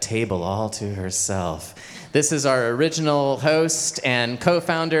at a table all to herself. This is our original host and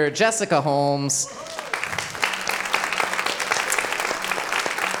co-founder, Jessica Holmes.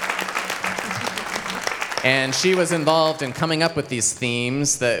 And she was involved in coming up with these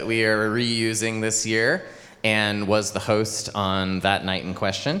themes that we are reusing this year, and was the host on that night in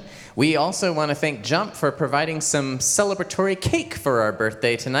question. We also want to thank Jump for providing some celebratory cake for our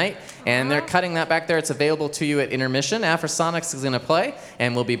birthday tonight, and they're cutting that back there. It's available to you at intermission. Afrosonics is going to play,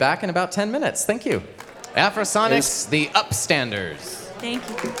 and we'll be back in about 10 minutes. Thank you. Afrosonics, the Upstanders. Thank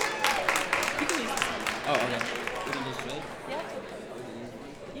you. Oh, okay.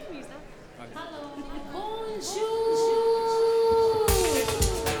 You can use that. Bonjour.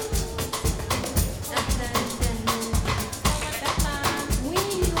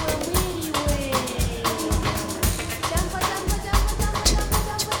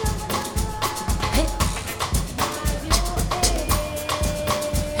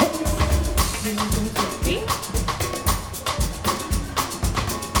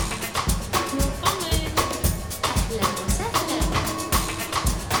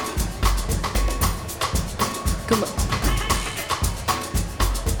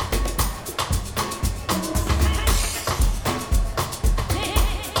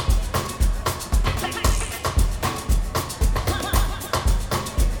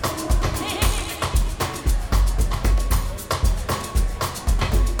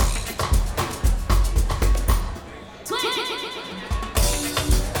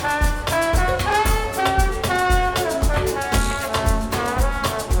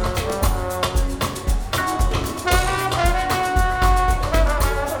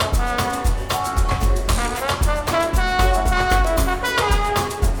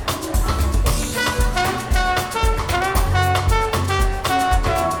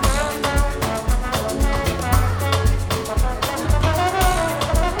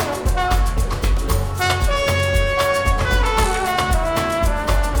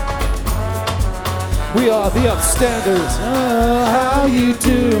 We are the upstanders. How you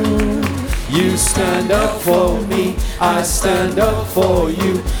do? You stand up for me, I stand up for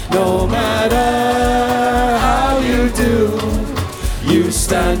you. No matter how you do. You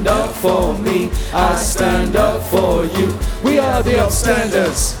stand up for me, I stand up for you. We are the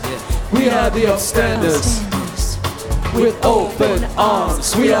upstanders. We are the upstanders. With open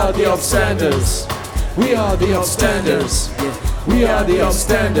arms, we are the upstanders. We are the upstanders. We are the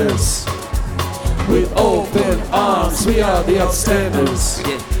upstanders. With open arms, we are the upstanders.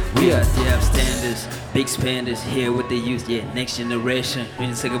 We are the upstanders, big spenders, here with the youth, next generation. When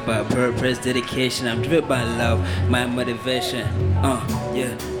you talk about purpose, dedication, I'm driven by love, my motivation.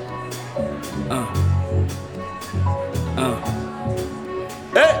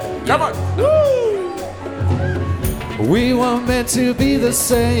 Hey, come on. We were meant to be the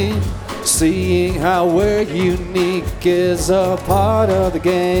same. Seeing how we're unique is a part of the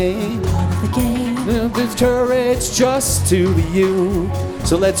game. There's courage just to be you.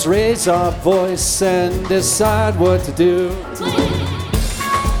 So let's raise our voice and decide what to do.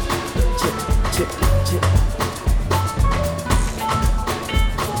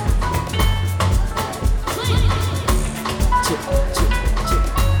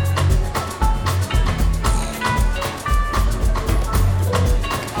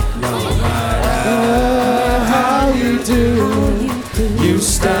 You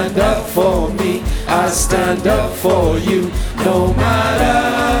stand up for me, I stand up for you. No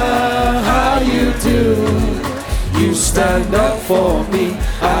matter how you do. You stand up for me,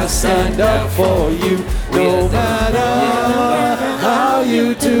 I stand up for you. No matter how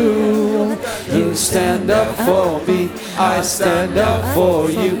you do. You stand up for me, I stand up for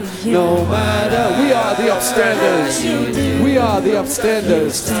you. No matter. We are the upstanders. We are the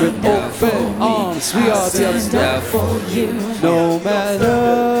upstanders. With open arms, we are the upstanders for you. No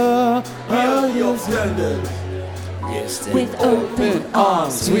matter how you stand. With open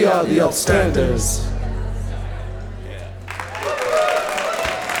arms, we are the upstanders.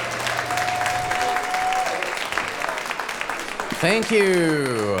 Thank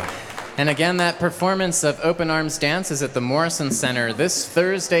you. And again, that performance of Open Arms Dance is at the Morrison Center this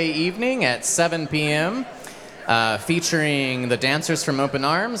Thursday evening at 7 p.m., featuring the dancers from Open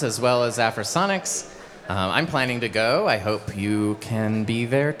Arms as well as Afrosonics. I'm planning to go. I hope you can be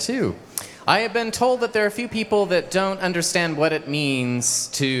there too. I have been told that there are a few people that don't understand what it means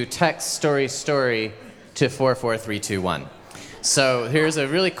to text story story to 44321. So here's a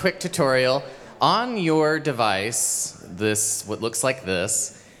really quick tutorial. On your device, what looks like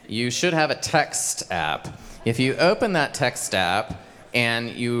this, you should have a text app. If you open that text app and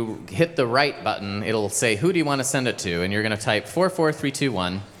you hit the right button, it'll say, who do you want to send it to? And you're going to type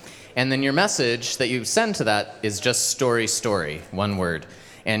 44321. And then your message that you send to that is just story, story, one word.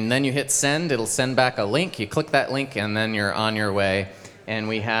 And then you hit send, it'll send back a link. You click that link, and then you're on your way. And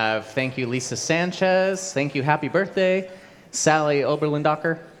we have, thank you, Lisa Sanchez. Thank you, happy birthday, Sally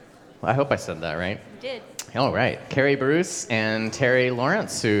Oberlindacher. I hope I said that right. You did. All right. Carrie Bruce and Terry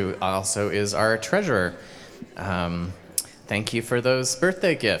Lawrence, who also is our treasurer. Thank you for those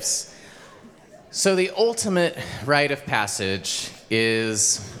birthday gifts. So the ultimate rite of passage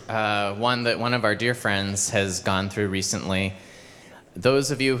is one that one of our dear friends has gone through recently.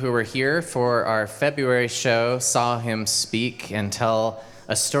 Those of you who were here for our February show saw him speak and tell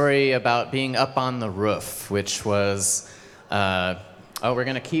a story about being up on the roof, which was... we're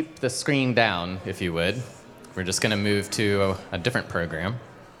going to keep the screen down, if you would. We're just going to move to a different program.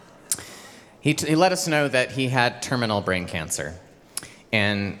 He let us know that he had terminal brain cancer.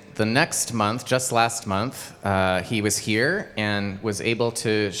 And the next month, just last month, he was here and was able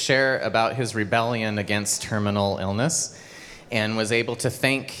to share about his rebellion against terminal illness and was able to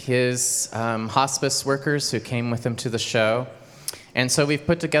thank his hospice workers who came with him to the show. And so we've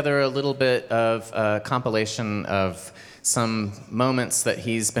put together a little bit of a compilation of some moments that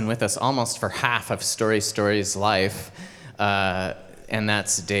he's been with us almost for half of Story's life, and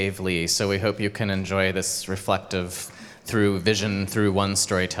that's Dave Lee. So we hope you can enjoy this reflective vision through one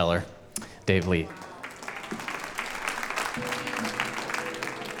storyteller, Dave Lee.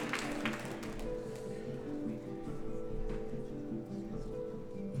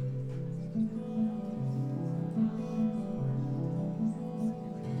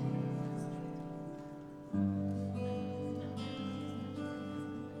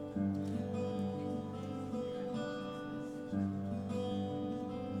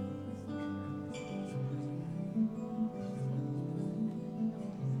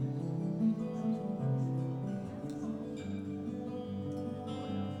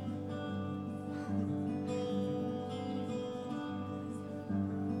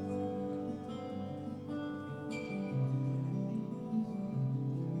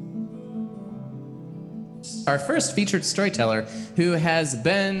 our first featured storyteller who has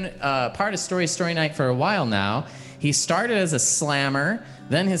been part of Story Night for a while now. He started as a slammer,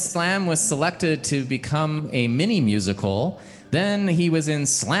 then his slam was selected to become a mini musical. Then he was in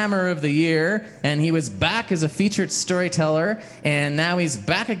Slammer of the Year, and he was back as a featured storyteller, and now he's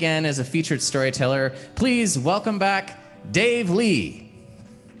back again as a featured storyteller. Please welcome back Dave Lee.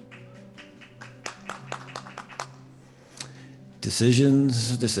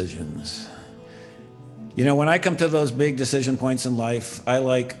 Decisions. You know, when I come to those big decision points in life, I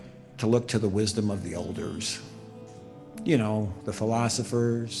like to look to the wisdom of the elders. You know, the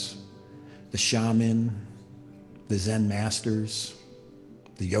philosophers, the shaman, the Zen masters,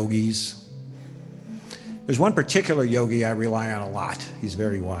 the yogis. There's one particular yogi I rely on a lot. He's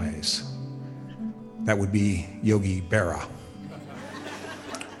very wise. That would be Yogi Berra.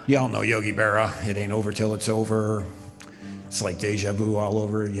 Y'all know Yogi Berra. It ain't over till it's over. It's like deja vu all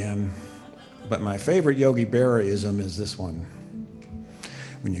over again. But my favorite Yogi Berra-ism is this one.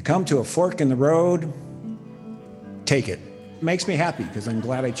 When you come to a fork in the road, take it. It makes me happy because I'm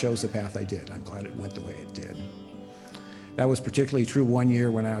glad I chose the path I did. I'm glad it went the way it did. That was particularly true one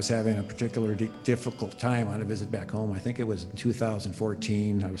year when I was having a particularly difficult time on a visit back home. I think it was in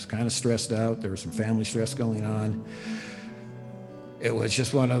 2014. I was kind of stressed out. There was some family stress going on. It was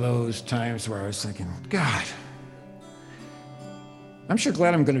just one of those times where I was thinking, God, I'm sure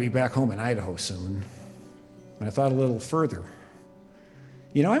glad I'm going to be back home in Idaho soon. And I thought a little further.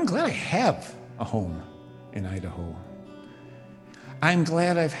 You know, I'm glad I have a home in Idaho. I'm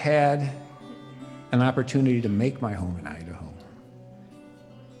glad I've had an opportunity to make my home in Idaho.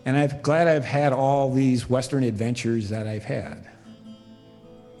 And I'm glad I've had all these Western adventures that I've had.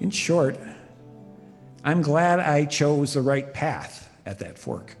 In short, I'm glad I chose the right path at that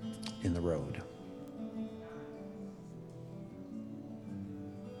fork in the road.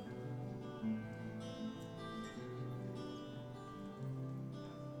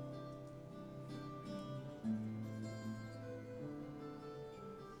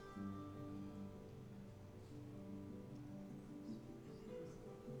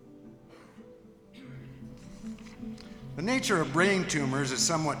 The nature of brain tumors is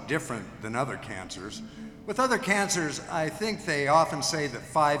somewhat different than other cancers. With other cancers, I think they often say that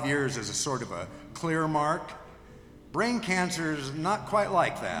 5 years is a sort of a clear mark. Brain cancer is not quite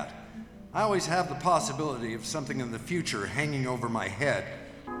like that. I always have the possibility of something in the future hanging over my head.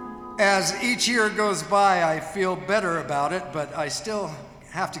 As each year goes by, I feel better about it, but I still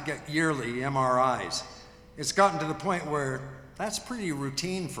have to get yearly MRIs. It's gotten to the point where that's pretty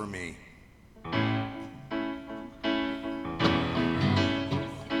routine for me.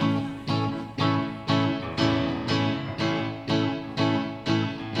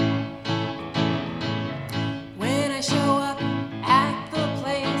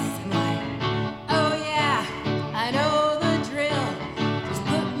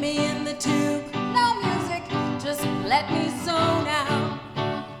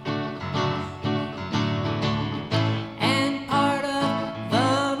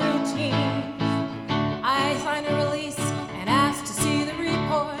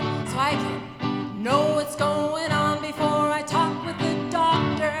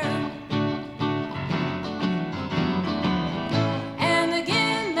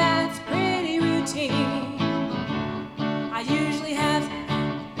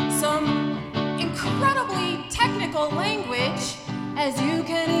 Language, as you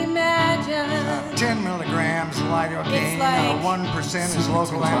can imagine. 10 milligrams lidocaine, 1% is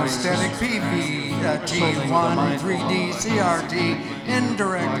local anesthetic, PVT1, 3D, CRT,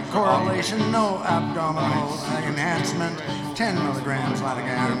 indirect correlation, no abdominal enhancement, 10 milligrams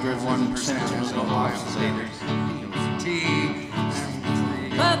lidocaine, 1% is local anesthetic, PVT,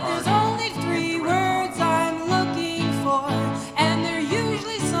 but there's only 3 words I'm looking for, and they're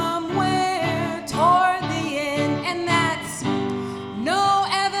usually somewhere toward the end, and that's no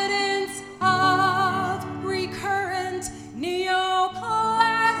evidence of recurrent neoplasm.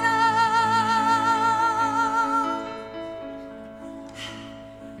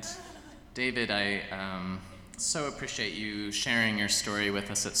 David, I so appreciate you sharing your story with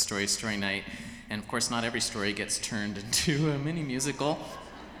us at Story Night. And of course, not every story gets turned into a mini musical.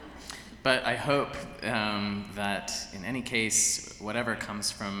 But I hope that in any case, whatever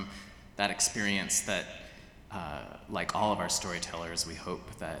comes from that experience, that like all of our storytellers, we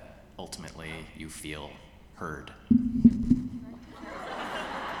hope that ultimately you feel heard.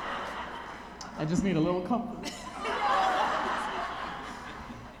 I just need a little comfort.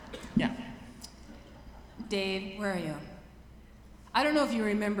 Yeah. Dave, where are you? I don't know if you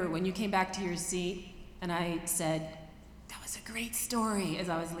remember when you came back to your seat and I said, "That was a great story," as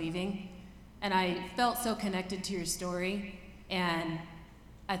I was leaving. And I felt so connected to your story, and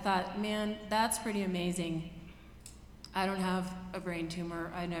I thought, man, that's pretty amazing. I don't have a brain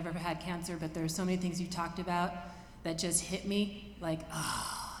tumor. I never had cancer, but there's so many things you talked about that just hit me like,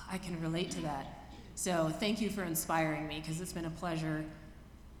 oh, I can relate to that. So thank you for inspiring me, because it's been a pleasure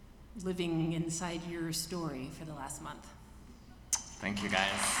living inside your story for the last month. Thank you, guys.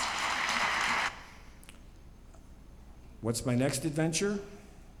 What's my next adventure?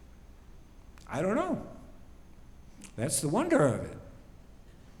 I don't know. That's the wonder of it.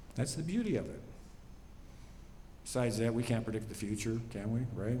 That's the beauty of it. Besides that, we can't predict the future, can we?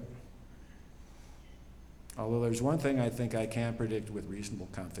 Right? Although there's one thing I think I can predict with reasonable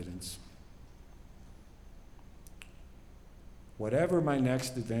confidence. Whatever my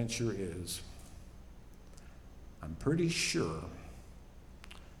next adventure is, I'm pretty sure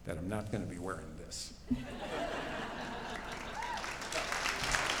that I'm not going to be wearing this.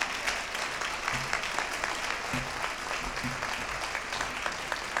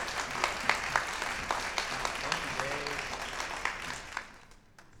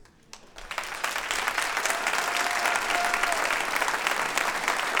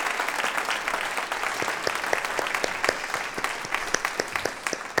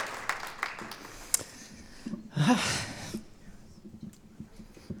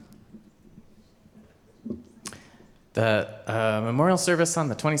 The memorial service on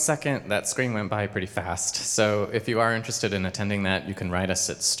the 22nd, that screen went by pretty fast. So if you are interested in attending that, you can write us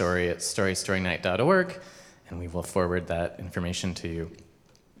at storystorynight.org, and we will forward that information to you.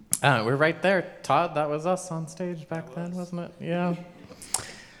 We're right there. Todd, that was us on stage back then, wasn't it? Yeah.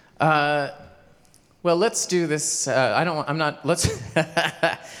 Well, let's do this. I've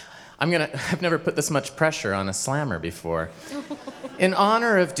never put this much pressure on a slammer before. In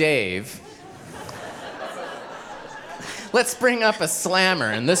honor of Dave, let's bring up a slammer,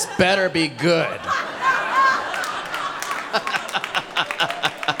 and this better be good.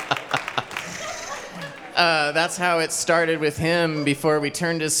 That's how it started with him before we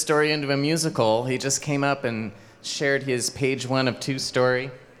turned his story into a musical. He just came up and shared his page 1 of 2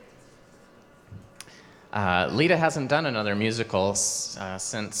 story. Lita hasn't done another musical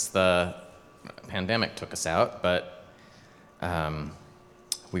since the pandemic took us out, but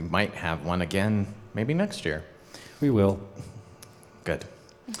we might have one again maybe next year. We will. Good.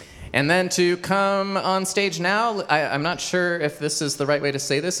 And then to come on stage now, I'm not sure if this is the right way to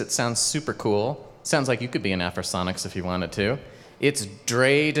say this. It sounds super cool. Sounds like you could be in Afrosonics if you wanted to. It's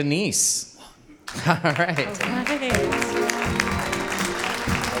Dre Denise. All right.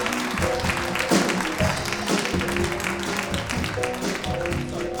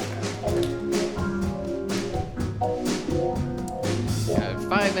 You have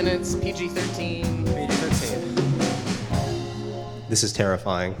 5 minutes, PG-13. PG-13. This is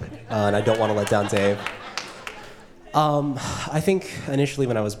terrifying, and I don't want to let down Dave. I think initially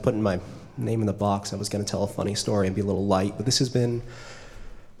when I was putting my name in the box, I was going to tell a funny story and be a little light, but this has been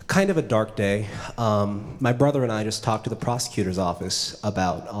kind of a dark day. My brother and I just talked to the prosecutor's office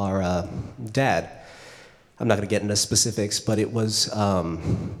about our dad. I'm not going to get into specifics, but it was,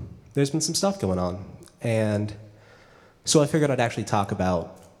 there's been some stuff going on. And so I figured I'd actually talk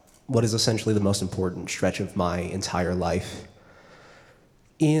about what is essentially the most important stretch of my entire life.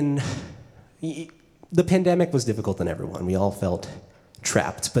 The pandemic was difficult on everyone. We all felt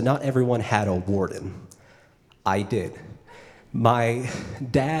trapped, but not everyone had a warden. I did. My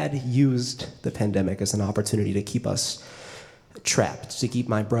dad used the pandemic as an opportunity to keep us trapped, to keep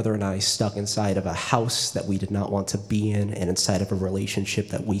my brother and I stuck inside of a house that we did not want to be in and inside of a relationship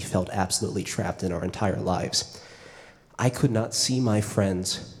that we felt absolutely trapped in our entire lives. I could not see my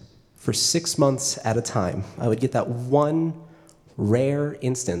friends for 6 months at a time. I would get that one rare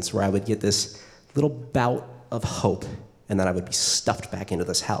instance where I would get this little bout of hope, and then I would be stuffed back into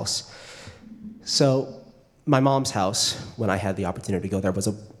this house. So my mom's house, when I had the opportunity to go there, was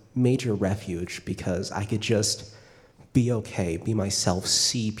a major refuge because I could just be okay, be myself,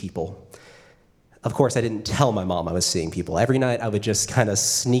 see people. Of course, I didn't tell my mom I was seeing people. Every night I would just kind of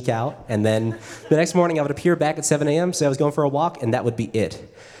sneak out, and then the next morning I would appear back at 7 a.m., say I was going for a walk, and that would be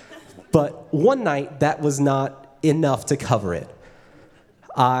it. But one night, that was not enough to cover it.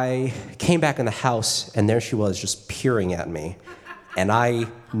 I came back in the house, and there she was just peering at me. And I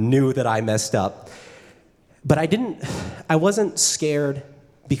knew that I messed up. But I wasn't scared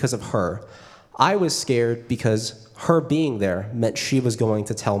because of her. I was scared because her being there meant she was going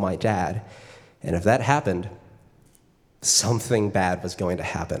to tell my dad. And if that happened, something bad was going to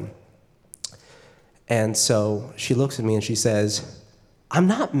happen. And so she looks at me and she says, "I'm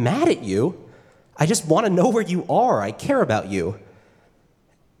not mad at you. I just want to know where you are. I care about you."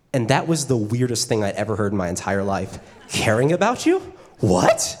 And that was the weirdest thing I'd ever heard in my entire life. Caring about you?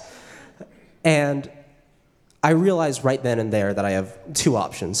 What? And I realized right then and there that I have two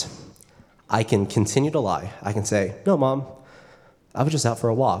options. I can continue to lie. I can say, no, Mom, I was just out for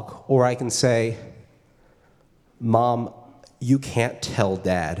a walk. Or I can say, Mom, you can't tell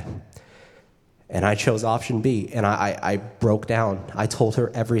Dad. And I chose option B, and I broke down. I told her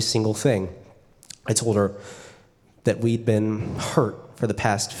every single thing. I told her that we'd been hurt for the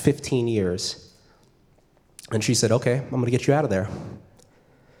past 15 years. And she said, okay, I'm gonna get you out of there.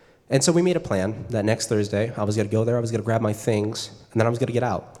 And so we made a plan that next Thursday, I was gonna go there, I was gonna grab my things, and then I was gonna get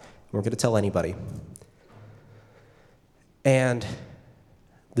out. We weren't gonna tell anybody. And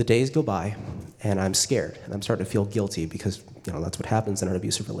the days go by, and I'm scared, and I'm starting to feel guilty because, that's what happens in an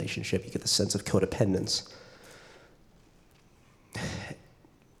abusive relationship. You get the sense of codependence.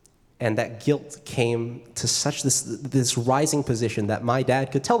 And that guilt came to such this rising position that my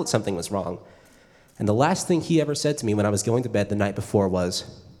dad could tell that something was wrong. And the last thing he ever said to me when I was going to bed the night before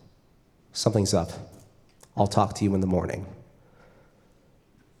was, something's up. I'll talk to you in the morning.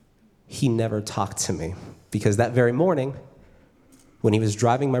 He never talked to me because that very morning, when he was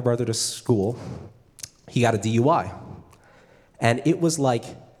driving my brother to school, he got a DUI. And it was like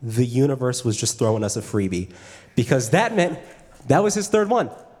the universe was just throwing us a freebie because that meant that was his third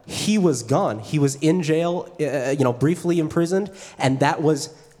one. He was gone. He was in jail, briefly imprisoned, and that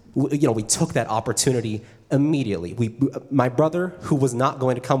was, we took that opportunity immediately. My brother, who was not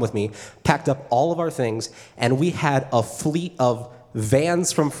going to come with me, packed up all of our things, and we had a fleet of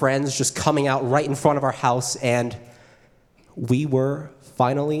vans from friends just coming out right in front of our house, and we were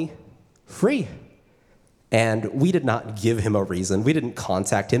finally free. And we did not give him a reason. We didn't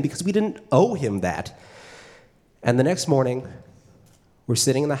contact him because we didn't owe him that. And the next morning, we're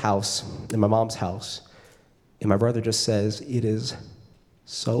sitting in the house, in my mom's house, and my brother just says, it is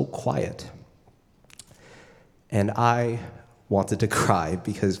so quiet. And I wanted to cry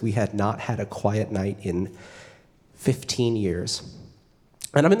because we had not had a quiet night in 15 years.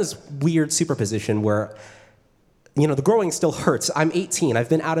 And I'm in this weird superposition where, the growing still hurts. I'm 18. I've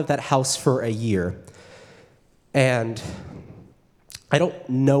been out of that house for a year. And I don't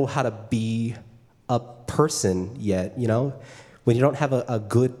know how to be a person yet, When you don't have a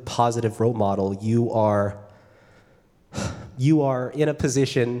good, positive role model, you are in a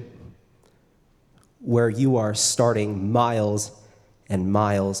position where you are starting miles and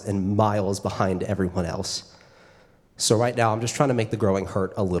miles and miles behind everyone else. So right now, I'm just trying to make the growing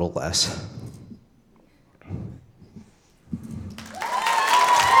hurt a little less.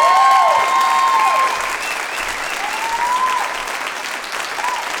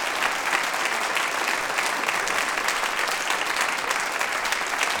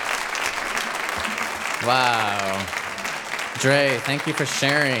 Wow. Dre, thank you for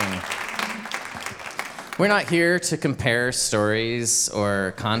sharing. We're not here to compare stories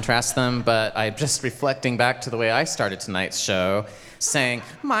or contrast them, but I'm just reflecting back to the way I started tonight's show, saying,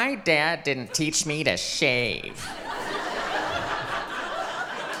 my dad didn't teach me to shave.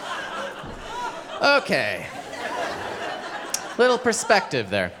 Okay. Little perspective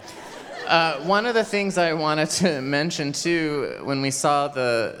there. One of the things I wanted to mention too, when we saw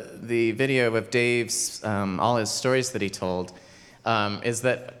the video of Dave's, all his stories that he told, is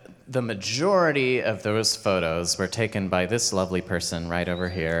that the majority of those photos were taken by this lovely person right over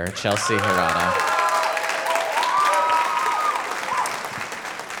here, Chelsea Hirata,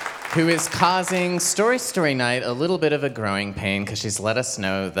 who is causing Story Night a little bit of a growing pain because she's let us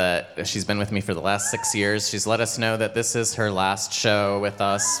know that she's been with me for the last 6 years. She's let us know that this is her last show with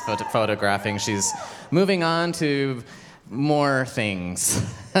us photographing. She's moving on to more things.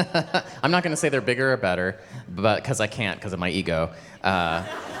 I'm not going to say they're bigger or better, but because I can't because of my ego.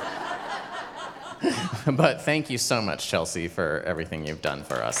 But thank you so much, Chelsea, for everything you've done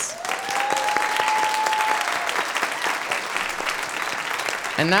for us.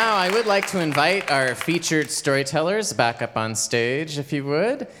 And now I would like to invite our featured storytellers back up on stage, if you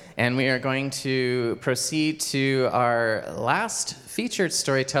would. And we are going to proceed to our last featured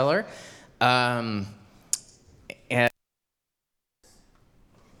storyteller. And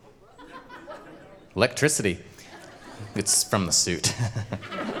electricity. It's from the suit.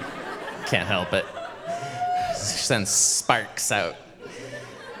 Can't help it. Sends sparks out.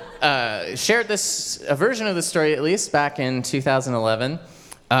 Shared a version of the story, at least, back in 2011.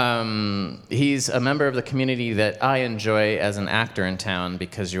 He's a member of the community that I enjoy as an actor in town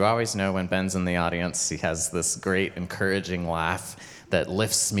because you always know when Ben's in the audience, he has this great, encouraging laugh that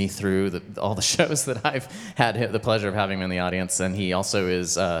lifts me through all the shows that I've had the pleasure of having him in the audience. And he also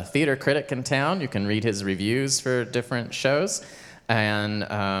is a theater critic in town. You can read his reviews for different shows.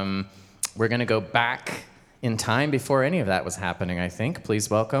 And we're going to go back in time before any of that was happening, I think. Please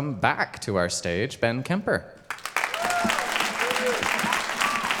welcome back to our stage Ben Kemper.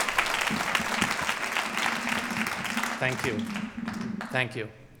 Thank you. Thank you.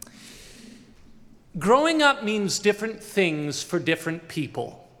 Growing up means different things for different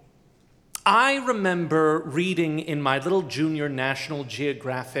people. I remember reading in my little junior National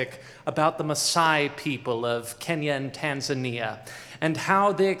Geographic about the Maasai people of Kenya and Tanzania and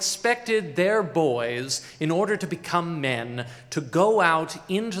how they expected their boys, in order to become men, to go out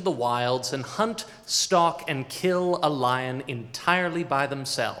into the wilds and hunt, stalk, and kill a lion entirely by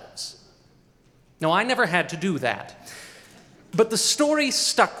themselves. Now, I never had to do that. But the story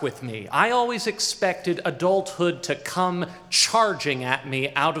stuck with me. I always expected adulthood to come charging at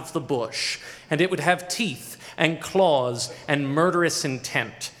me out of the bush, and it would have teeth and claws and murderous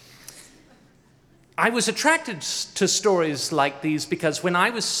intent. I was attracted to stories like these because when I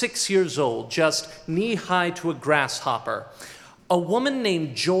was 6 years old, just knee-high to a grasshopper, a woman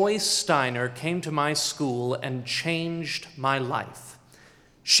named Joy Steiner came to my school and changed my life.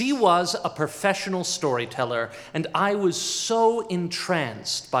 She was a professional storyteller, and I was so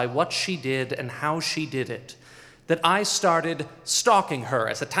entranced by what she did and how she did it that I started stalking her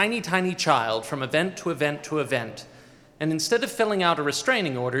as a tiny, tiny child from event to event to event. And instead of filling out a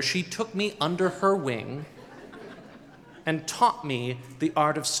restraining order, she took me under her wing and taught me the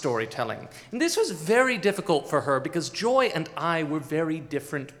art of storytelling. And this was very difficult for her because Joy and I were very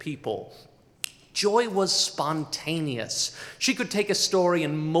different people. Joy was spontaneous. She could take a story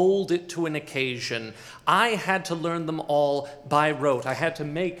and mold it to an occasion. I had to learn them all by rote. I had to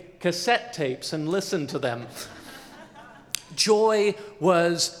make cassette tapes and listen to them. Joy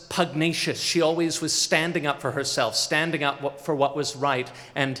was pugnacious. She always was standing up for herself, standing up for what was right.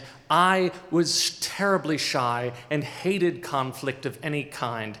 And I was terribly shy and hated conflict of any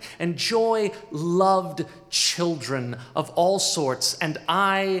kind. And Joy loved children of all sorts, and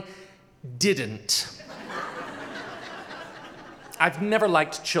I didn't. I've never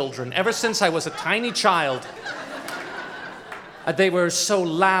liked children. Ever since I was a tiny child, they were so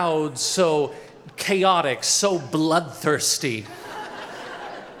loud, so chaotic, so bloodthirsty.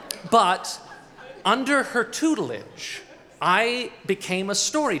 But under her tutelage, I became a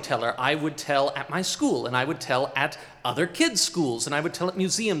storyteller. I would tell at my school, and I would tell at other kids' schools, and I would tell at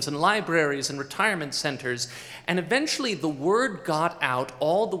museums and libraries and retirement centers. And eventually the word got out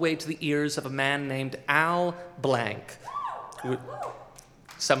all the way to the ears of a man named Al Blank.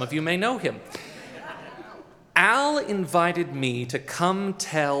 Some of you may know him. Al invited me to come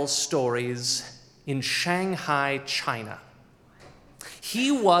tell stories in Shanghai, China.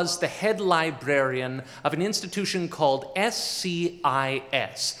 He was the head librarian of an institution called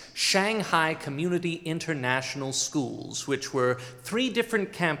SCIS, Shanghai Community International Schools, which were 3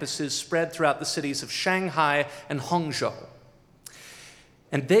 different campuses spread throughout the cities of Shanghai and Hangzhou.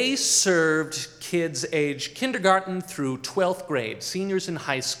 And they served kids aged kindergarten through 12th grade, seniors in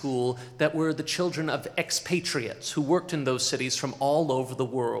high school, that were the children of expatriates who worked in those cities from all over the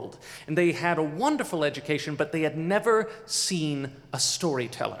world. And they had a wonderful education, but they had never seen a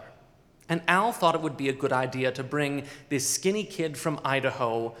storyteller. And Al thought it would be a good idea to bring this skinny kid from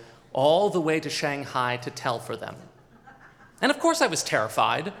Idaho all the way to Shanghai to tell for them. And of course I was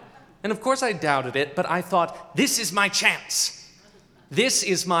terrified, and of course I doubted it, but I thought, this is my chance. This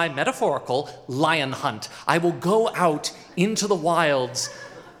is my metaphorical lion hunt. I will go out into the wilds,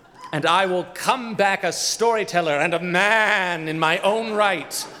 and I will come back a storyteller and a man in my own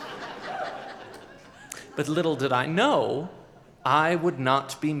right. But little did I know, I would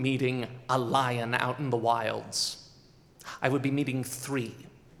not be meeting a lion out in the wilds. I would be meeting 3.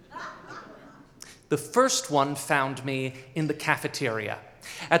 The first one found me in the cafeteria.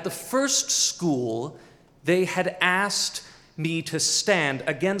 At the first school, they had asked me to stand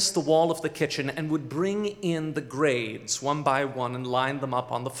against the wall of the kitchen and would bring in the grades one by one and line them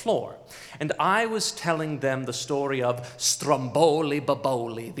up on the floor. And I was telling them the story of Stromboli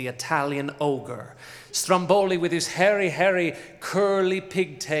Baboli, the Italian ogre. Stromboli with his hairy, curly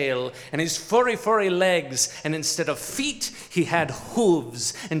pigtail and his furry legs, and instead of feet, he had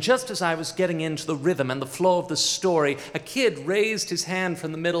hooves. And just as I was getting into the rhythm and the flow of the story, a kid raised his hand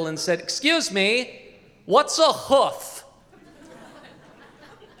from the middle and said, "Excuse me, what's a hoof?"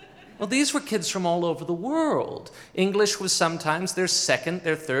 Well, these were kids from all over the world. English was sometimes their second,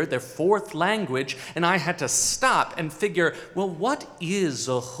 their third, their fourth language, and I had to stop and figure, well, what is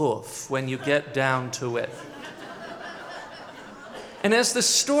a hoof when you get down to it? And as the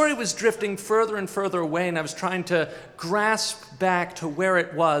story was drifting further and further away, and I was trying to grasp back to where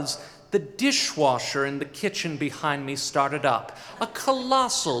it was, the dishwasher in the kitchen behind me started up. A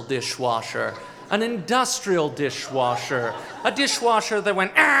colossal dishwasher, an industrial dishwasher, a dishwasher that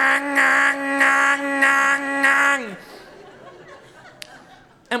went ang, ang, ang, ang, ang.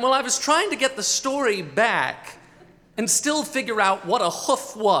 And while I was trying to get the story back and still figure out what a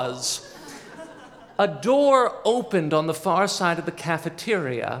hoof was, a door opened on the far side of the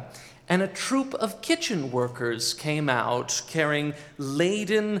cafeteria, and a troop of kitchen workers came out carrying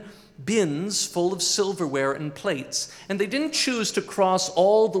laden bins full of silverware and plates. And they didn't choose to cross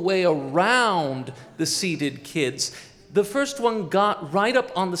all the way around the seated kids. The first one got right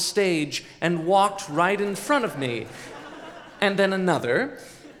up on the stage and walked right in front of me. And then another,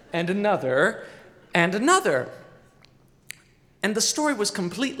 and another, and another. And the story was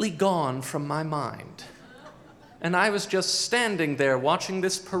completely gone from my mind. And I was just standing there watching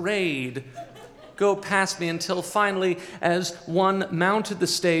this parade go past me until finally, as one mounted the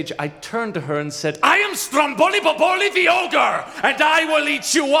stage, I turned to her and said, "I am Stromboli Boboli the ogre, and I will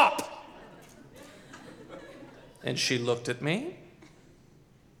eat you up." And she looked at me,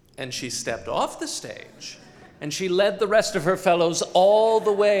 and she stepped off the stage, and she led the rest of her fellows all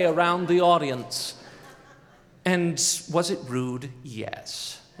the way around the audience. And was it rude?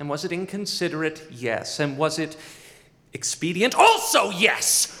 Yes. And was it inconsiderate? Yes. And was it expedient? Also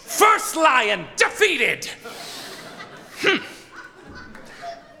yes! First lion defeated!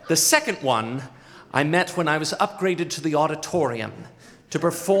 The second one I met when I was upgraded to the auditorium to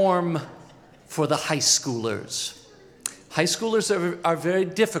perform for the high schoolers. High schoolers are a very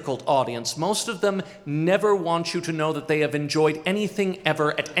difficult audience. Most of them never want you to know that they have enjoyed anything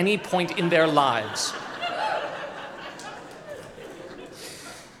ever at any point in their lives.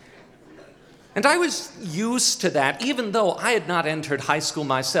 And I was used to that, even though I had not entered high school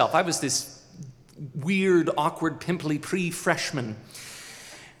myself. I was this weird, awkward, pimply pre-freshman.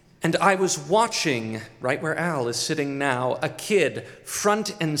 And I was watching, right where Al is sitting now, a kid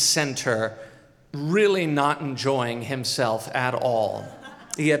front and center, really not enjoying himself at all.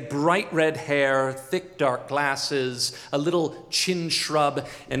 He had bright red hair, thick dark glasses, a little chin shrub,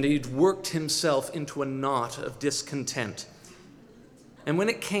 and he'd worked himself into a knot of discontent. And when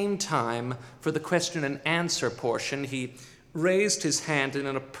it came time for the question and answer portion, he raised his hand and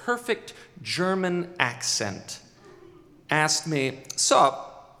in a perfect German accent asked me, "So,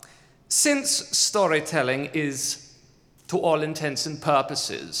 since storytelling is, to all intents and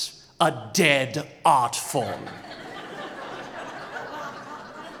purposes, a dead art form,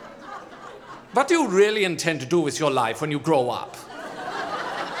 what do you really intend to do with your life when you grow up?"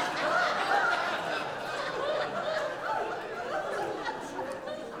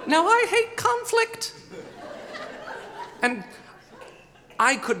 Now, I hate conflict. And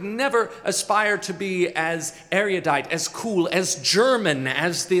I could never aspire to be as erudite, as cool, as German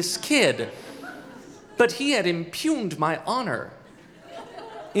as this kid. But he had impugned my honor,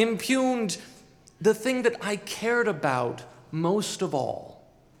 impugned the thing that I cared about most of all.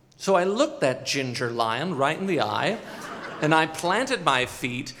 So I looked that ginger lion right in the eye, and I planted my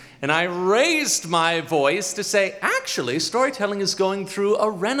feet, and I raised my voice to say, actually, storytelling is going through a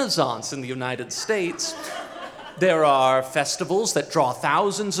renaissance in the United States. There are festivals that draw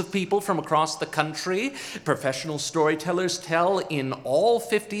thousands of people from across the country. Professional storytellers tell in all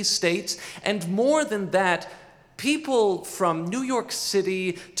 50 states. And more than that, people from New York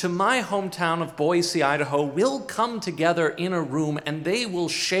City to my hometown of Boise, Idaho, will come together in a room and they will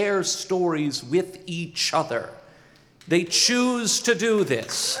share stories with each other. They choose to do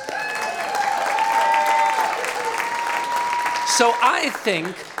this. So I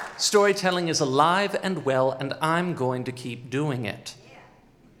think storytelling is alive and well, and I'm going to keep doing it.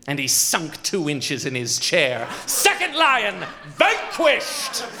 And he sunk 2 inches in his chair. Second lion,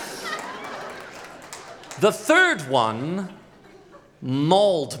 vanquished! The third one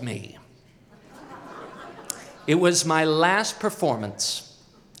mauled me. It was my last performance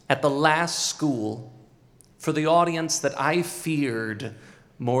at the last school for the audience that I feared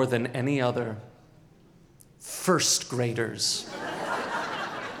more than any other. First graders.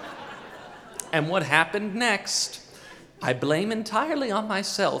 And what happened next, I blame entirely on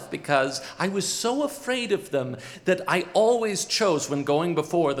myself because I was so afraid of them that I always chose when going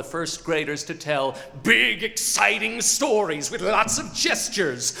before the first graders to tell big, exciting stories with lots of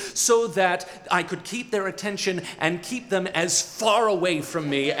gestures so that I could keep their attention and keep them as far away from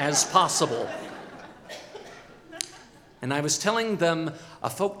me as possible. And I was telling them a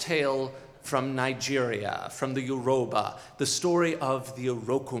folk tale from Nigeria, from the Yoruba, the story of the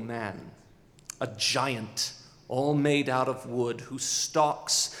Iroku man, a giant, all made out of wood, who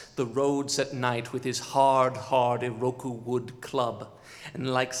stalks the roads at night with his hard Iroku wood club.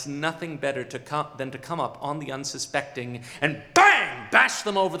 and likes nothing better than to come up on the unsuspecting and bang, bash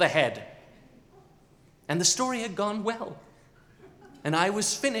them over the head. And the story had gone well, and I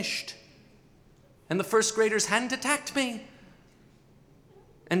was finished, and the first graders hadn't attacked me.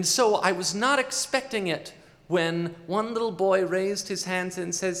 And so I was not expecting it when one little boy raised his hands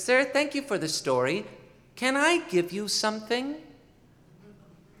and says, "Sir, thank you for the story. Can I give you something?"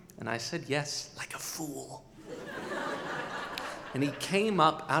 And I said yes, like a fool. And he came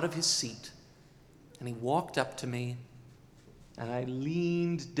up out of his seat, and he walked up to me, and I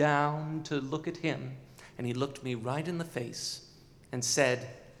leaned down to look at him, and he looked me right in the face and said,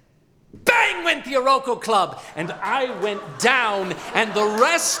 "Bang went the Iroko Club!" And I went down, and the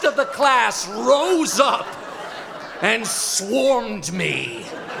rest of the class rose up and swarmed me.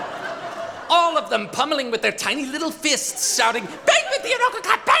 All of them pummeling with their tiny little fists, shouting, "Bang with the Iroko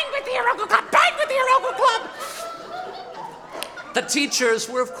Club! Bang with the Iroko Club! Bang with the Iroko Club!" The teachers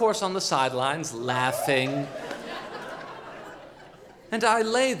were, of course, on the sidelines, laughing. And I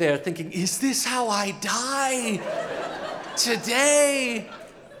lay there thinking, is this how I die? Today?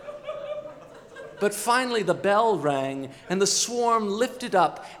 But finally the bell rang, and the swarm lifted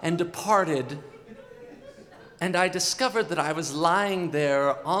up and departed. And I discovered that I was lying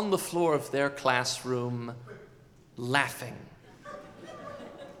there on the floor of their classroom, laughing.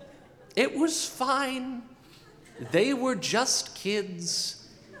 It was fine. They were just kids.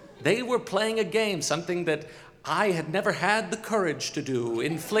 They were playing a game, something that I had never had the courage to do,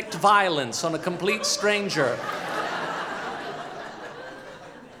 inflict violence on a complete stranger.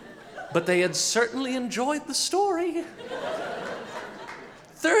 But they had certainly enjoyed the story.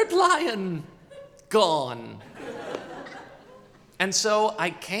 Third lion, gone. And so I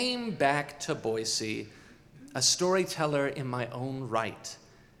came back to Boise, a storyteller in my own right.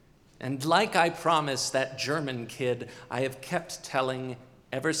 And like I promised that German kid, I have kept telling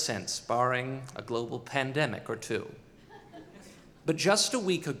ever since, barring a global pandemic or two. But just a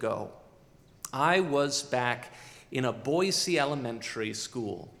week ago, I was back in a Boise elementary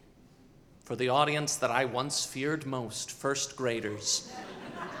school for the audience that I once feared most, first graders.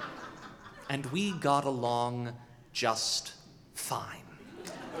 And we got along just fine.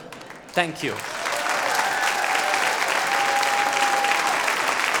 Thank you.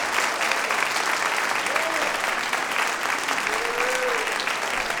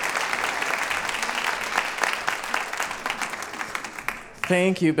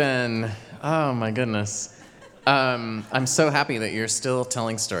 Thank you, Ben. Oh my goodness. I'm so happy that you're still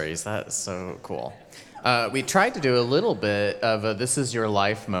telling stories. That's so cool. We tried to do a little bit of a "this is your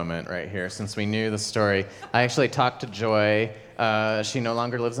life" moment right here, since we knew the story. I actually talked to Joy. She no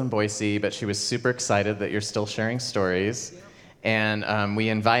longer lives in Boise, but she was super excited that you're still sharing stories. And we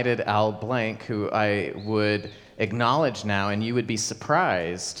invited Al Blank, who I would acknowledge now, and you would be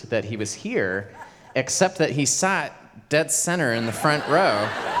surprised that he was here, except that he sat dead center in the front row.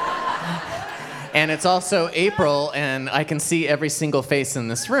 And it's also April, and I can see every single face in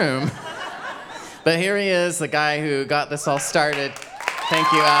this room. But here he is, the guy who got this all started.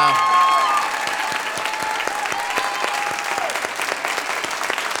 Thank you, Al.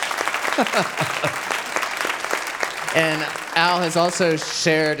 And Al has also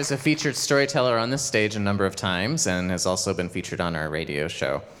shared as a featured storyteller on this stage a number of times, and has also been featured on our radio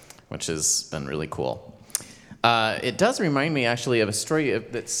show, which has been really cool. It does remind me, actually, of a story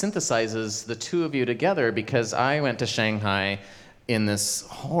that synthesizes the two of you together, because I went to Shanghai in this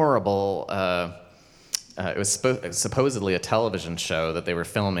horrible, it was supposedly a television show that they were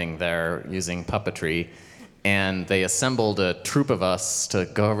filming there using puppetry, and they assembled a troupe of us to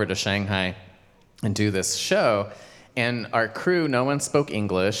go over to Shanghai and do this show. And our crew, no one spoke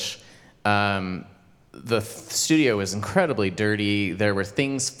English. The studio was incredibly dirty. There were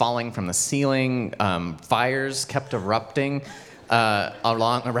things falling from the ceiling. Fires kept erupting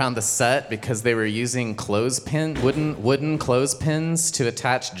around the set because they were using wooden clothespins to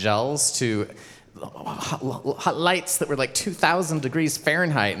attach gels to lights that were like 2,000 degrees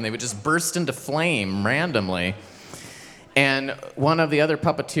Fahrenheit, and they would just burst into flame randomly. And one of the other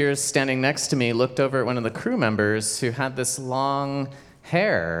puppeteers standing next to me looked over at one of the crew members who had this long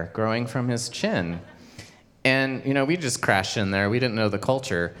hair growing from his chin. And, you know, we just crashed in there. We didn't know the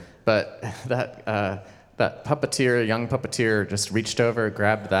culture. But that puppeteer, young puppeteer, just reached over,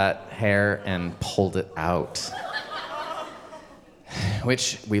 grabbed that hair, and pulled it out.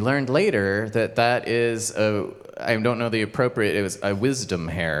 Which we learned later that is I don't know the appropriate, it was a wisdom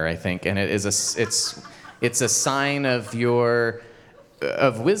hair, I think. And it's a sign of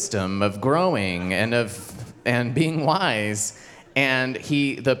wisdom, of growing, and being wise. And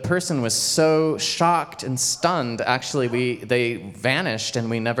the person was so shocked and stunned. Actually, they vanished and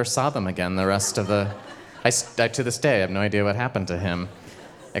we never saw them again. The rest of the, to this day, I have no idea what happened to him,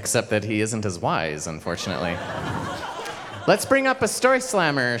 except that he isn't as wise, unfortunately. Let's bring up a story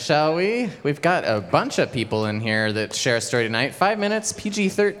slammer, shall we? We've got a bunch of people in here that share a story tonight. 5 minutes,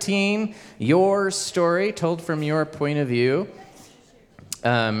 PG-13, your story told from your point of view.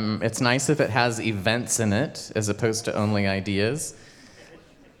 It's nice if it has events in it as opposed to only ideas.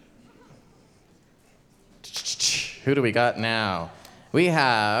 Who do we got now? We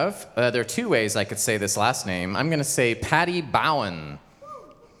have, there are two ways I could say this last name. I'm going to say Patty Bowen.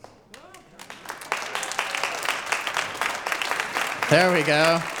 There we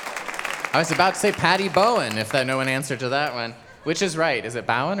go. I was about to say Patty Bowen if no one answered to that one. Which is right? Is it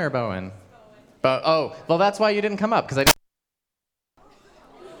Bowen or Bowen? Oh, well, that's why you didn't come up, because I didn't.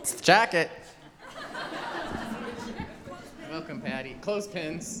 It's the jacket. Welcome, Patty.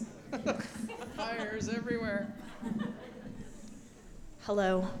 Clothespins. Fires everywhere.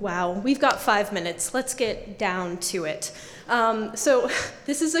 Hello. Wow. We've got 5 minutes. Let's get down to it. So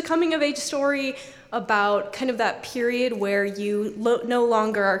this is a coming-of-age story about kind of that period where you no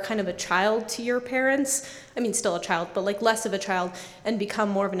longer are kind of a child to your parents. I mean, still a child, but like less of a child, and become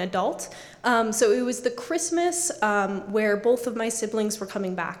more of an adult. So it was the Christmas where both of my siblings were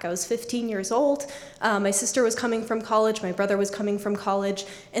coming back. I was 15 years old. My sister was coming from college. My brother was coming from college.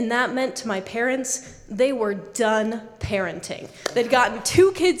 And that meant to my parents, they were done parenting. They'd gotten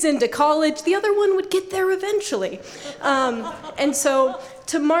 2 kids into college. The other one would get there eventually. And so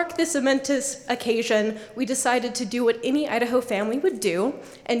to mark this momentous occasion, we decided to do what any Idaho family would do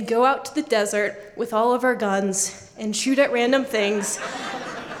and go out to the desert with all of our guns and shoot at random things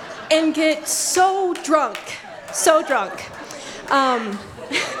and get so drunk.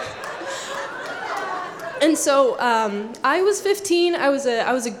 And so I was 15. I was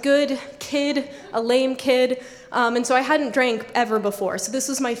a good kid, a lame kid, and so I hadn't drank ever before. So this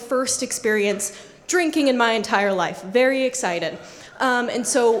was my first experience drinking in my entire life. Very excited. And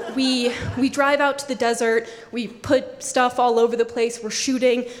so we drive out to the desert, we put stuff all over the place, we're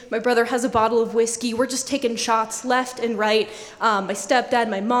shooting, my brother has a bottle of whiskey, we're just taking shots left and right. My stepdad,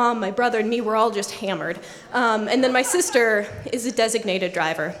 my mom, my brother, and me, we're all just hammered. And then my sister is a designated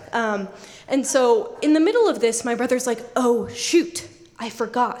driver. And so in the middle of this, my brother's like, oh, shoot, I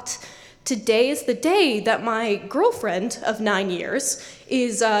forgot. Today is the day that my girlfriend of 9 years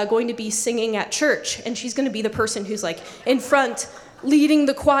is going to be singing at church, and she's going to be the person who's like in front leading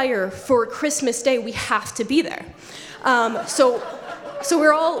the choir for Christmas Day. We have to be there. So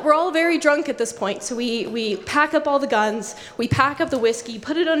we're all very drunk at this point. So we pack up all the guns, we pack up the whiskey,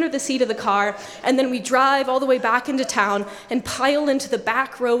 put it under the seat of the car, and then we drive all the way back into town and pile into the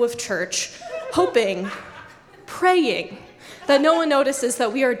back row of church, hoping, praying that no one notices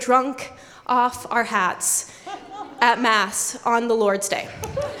that we are drunk off our hats at Mass on the Lord's Day.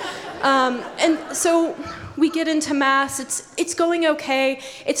 And so we get into Mass, it's going okay.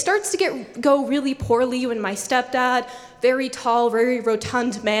 It starts to go really poorly when my stepdad, very tall, very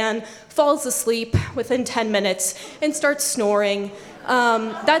rotund man, falls asleep within 10 minutes and starts snoring.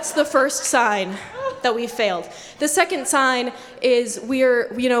 That's the first sign that we failed. The second sign is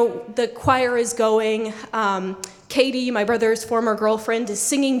the choir is going. Katie, my brother's former girlfriend, is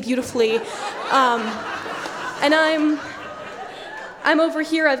singing beautifully. And I'm over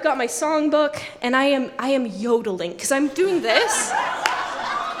here, I've got my songbook, and I am yodeling, because I'm doing this.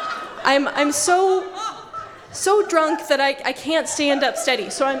 I'm so drunk that I can't stand up steady.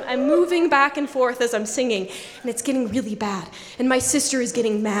 So I'm moving back and forth as I'm singing, and it's getting really bad. And my sister is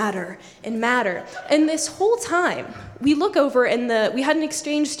getting madder and madder. And this whole time, we look over, and we had an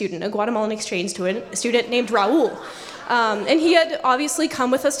exchange student, a Guatemalan exchange student named Raul. And he had obviously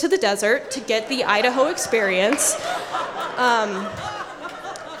come with us to the desert to get the Idaho experience.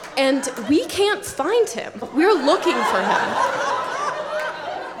 And we can't find him. We're looking for him.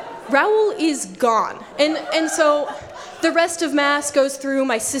 Raul is gone. And so the rest of Mass goes through.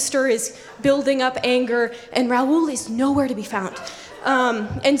 My sister is building up anger, and Raul is nowhere to be found.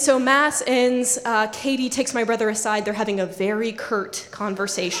 And so Mass ends. Katie takes my brother aside. They're having a very curt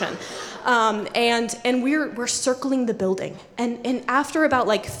conversation. And we're circling the building. And after about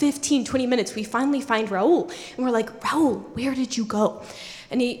like 15, 20 minutes, we finally find Raul. And we're like, Raul, where did you go?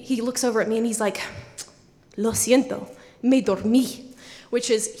 And he looks over at me and he's like, lo siento, me dormí. Which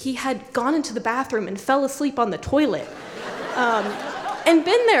is, he had gone into the bathroom and fell asleep on the toilet. And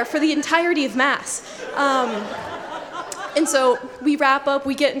been there for the entirety of Mass. And so we wrap up,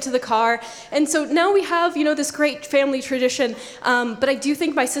 we get into the car, and so now we have, this great family tradition, but I do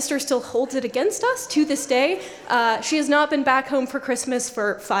think my sister still holds it against us to this day. She has not been back home for Christmas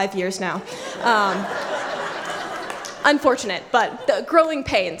for 5 years now. Unfortunate, but the growing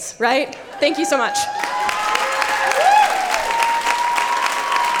pains, right? Thank you so much.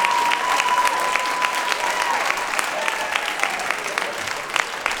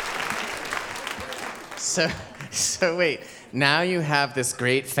 So wait, now you have this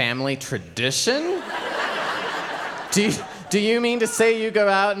great family tradition? Do you mean to say you go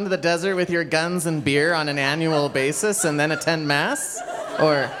out into the desert with your guns and beer on an annual basis and then attend Mass?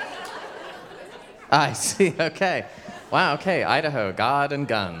 Or... I see, okay. Wow, okay, Idaho, God and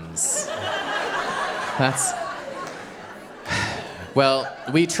guns. That's... Well,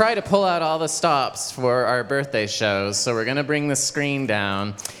 we try to pull out all the stops for our birthday shows, so we're gonna bring the screen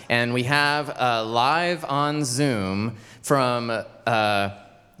down, and we have live on Zoom from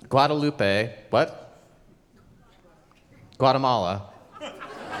Guadalupe, what? Guatemala.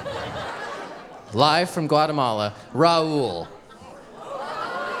 Live from Guatemala, Raul.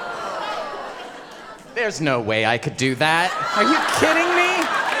 There's no way I could do that. Are you kidding me?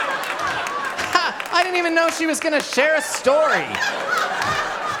 Ha, I didn't even know she was gonna share a story.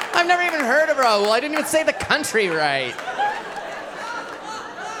 I've never even heard of Raul. I didn't even say the country right.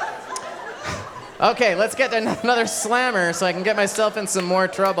 Okay, let's get another slammer so I can get myself in some more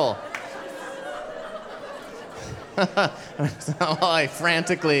trouble. While I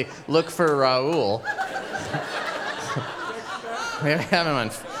frantically look for Raul. Maybe I have him on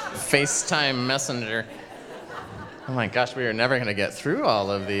FaceTime Messenger. Oh my gosh, we are never gonna get through all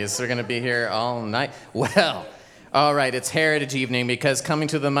of these. We're gonna be here all night. Well, all right, it's Heritage Evening because coming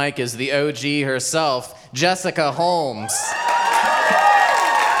to the mic is the OG herself, Jessica Holmes.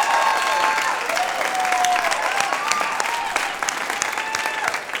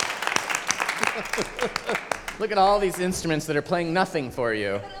 Look at all these instruments that are playing nothing for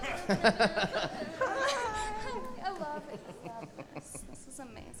you. I love it. This is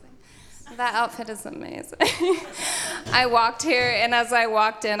amazing. That outfit is amazing. I walked here, and as I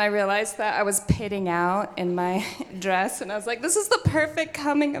walked in, I realized that I was pitting out in my dress, and I was like, this is the perfect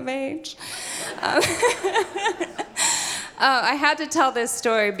coming of age. I had to tell this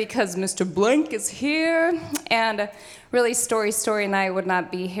story because Mr. Blank is here, and really, Story Night would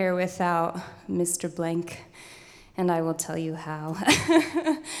not be here without Mr. Blank, and I will tell you how.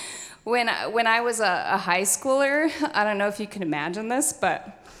 When I was a high schooler, I don't know if you can imagine this,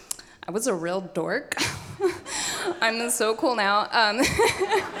 but I was a real dork. I'm so cool now.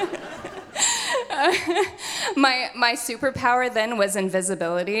 My superpower then was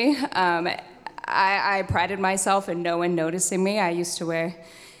invisibility. I prided myself in no one noticing me. I used to wear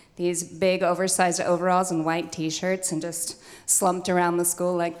these big oversized overalls and white t-shirts and just slumped around the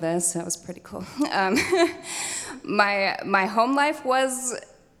school like this. That was pretty cool. My home life was,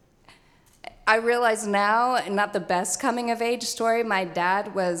 I realize now, not the best coming of age story. My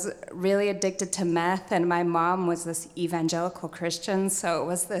dad was really addicted to meth, and my mom was this evangelical Christian, so it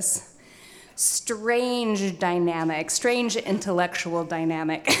was this strange dynamic, strange intellectual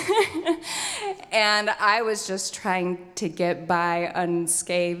dynamic. And I was just trying to get by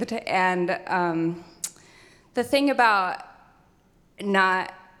unscathed. And the thing about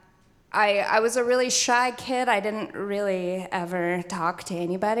I was a really shy kid. I didn't really ever talk to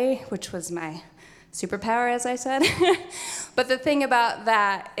anybody, which was my superpower, as I said. But the thing about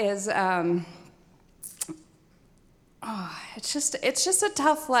that is, it's just a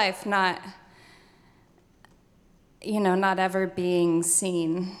tough life, not ever being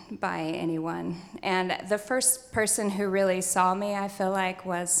seen by anyone. And the first person who really saw me, I feel like,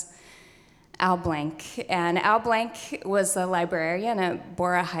 was Al Blank. And Al Blank was a librarian at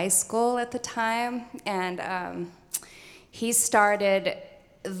Bora High School at the time, and he started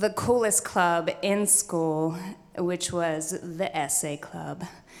the coolest club in school, which was the Essay Club.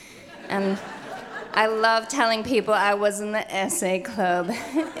 And I love telling people I was in the Essay Club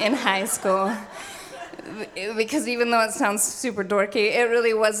in high school, because even though it sounds super dorky, it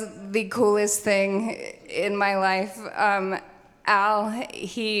really was the coolest thing in my life. Al,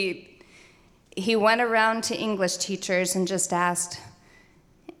 he went around to English teachers and just asked,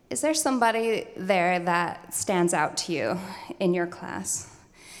 is there somebody there that stands out to you in your class?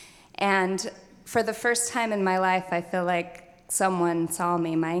 And for the first time in my life, I feel like someone saw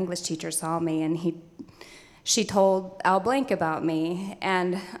me, my English teacher saw me, and she told Al Blank about me.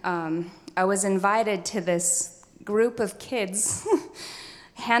 And I was invited to this group of kids,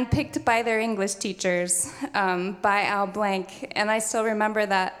 handpicked by their English teachers, by Al Blank. And I still remember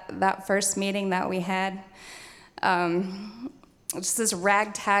that first meeting that we had. Just this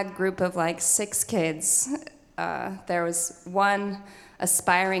ragtag group of like 6 kids. There was one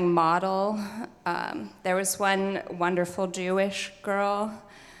aspiring model. There was one wonderful Jewish girl.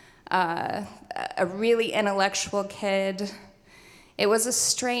 A really intellectual kid. It was a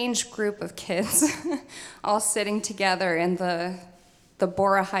strange group of kids all sitting together in the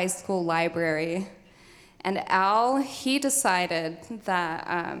Bora High School library. And Al, he decided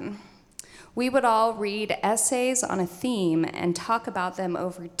that we would all read essays on a theme and talk about them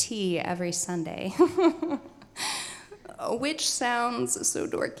over tea every Sunday. Which sounds so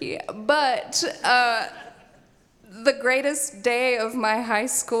dorky, but the greatest day of my high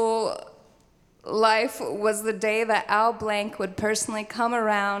school life was the day that Al Blank would personally come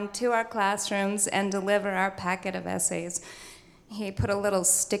around to our classrooms and deliver our packet of essays. He put a little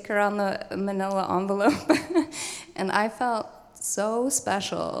sticker on the manila envelope, and I felt so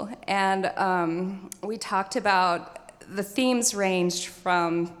special. And we talked about, the themes ranged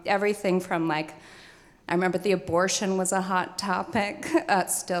from everything from like, I remember the abortion was a hot topic,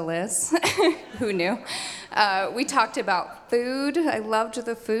 still is, who knew? We talked about food, I loved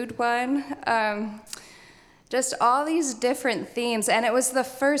the food one. Just all these different themes, and it was the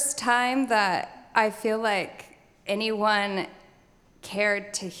first time that I feel like anyone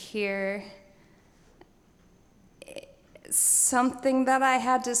cared to hear something that I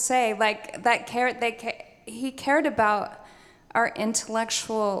had to say, like that he cared about our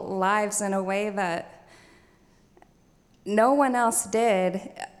intellectual lives in a way that no one else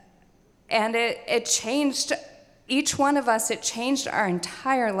did, and it changed each one of us. It changed our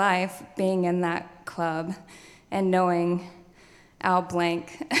entire life being in that club and knowing Al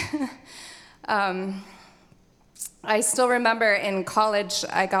Blank. I still remember in college,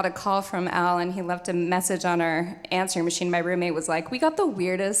 I got a call from Al, and he left a message on our answering machine. My roommate was like, we got the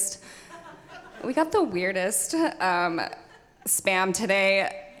weirdest spam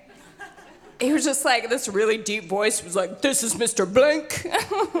today. He was just like, this really deep voice was like, this is Mr. Blank.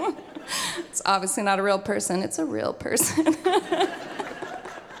 It's obviously not a real person, it's a real person.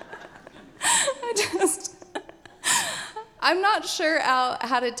 I'm not sure, Al,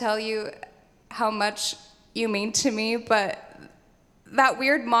 how to tell you how much you mean to me, but that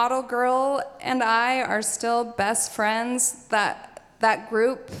weird model girl and I are still best friends. That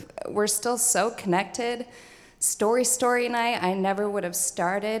group, we're still so connected. Story Night, I never would have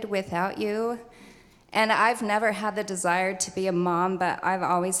started without you. And I've never had the desire to be a mom, but I've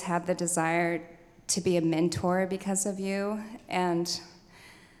always had the desire to be a mentor because of you. And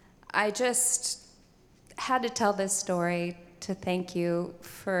I just had to tell this story to thank you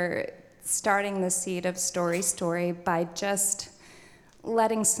for starting the seed of Story by just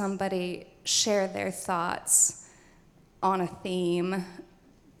letting somebody share their thoughts on a theme,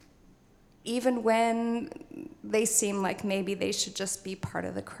 even when they seem like maybe they should just be part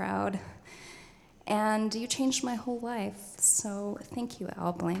of the crowd. And you changed my whole life, so thank you,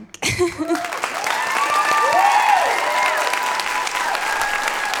 Al Blank.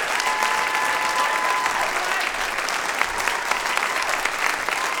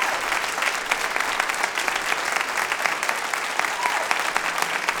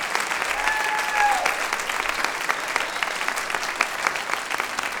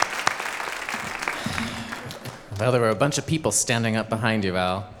 Well, there were a bunch of people standing up behind you,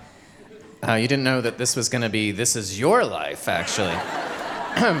 Al. You didn't know that this was going to be This Is Your Life, actually.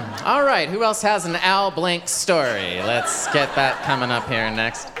 All right, who else has an Al Blank story? Let's get that coming up here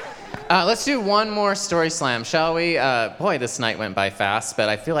next. Let's do one more story slam, shall we? Boy, this night went by fast, but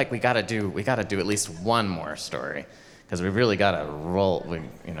I feel like we gotta do at least one more story, because we really gotta roll.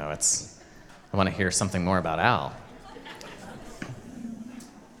 I want to hear something more about Al.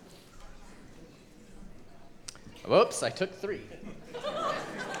 Whoops, I took 3.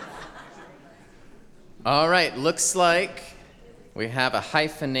 All right, looks like we have a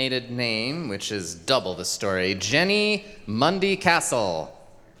hyphenated name, which is double the story. Jenny Mundy Castle.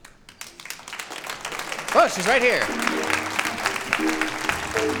 Oh, she's right here.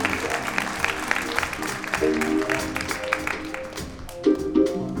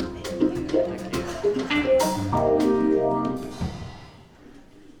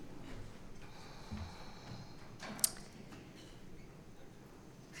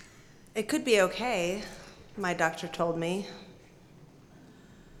 It could be okay, my doctor told me.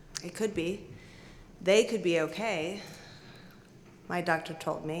 It could be. They could be okay, my doctor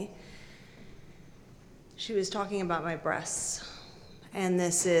told me. She was talking about my breasts, and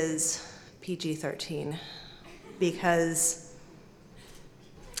this is PG-13 because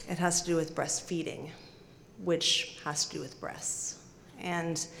it has to do with breastfeeding, which has to do with breasts.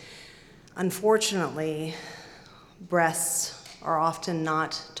 And unfortunately, breasts are often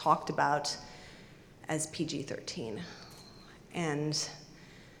not talked about as PG-13. And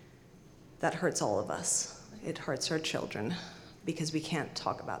that hurts all of us. It hurts our children because we can't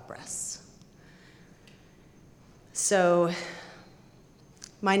talk about breasts. So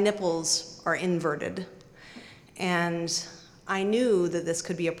my nipples are inverted, and I knew that this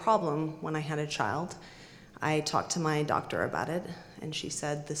could be a problem when I had a child. I talked to my doctor about it, and she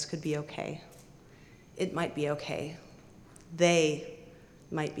said this could be okay. It might be okay. They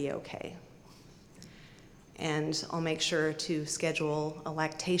might be okay. And I'll make sure to schedule a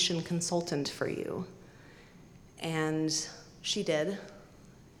lactation consultant for you. And she did,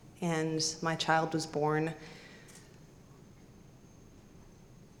 and my child was born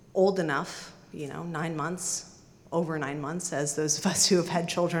old enough, 9 months, over 9 months, as those of us who have had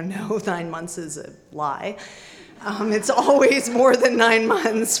children know 9 months is a lie. It's always more than 9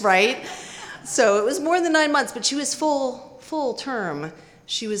 months, right? So it was more than 9 months, but she was full term.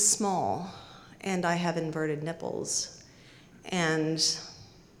 She was small, and I have inverted nipples. And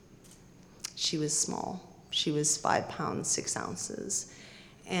she was small. She was 5 pounds, 6 ounces.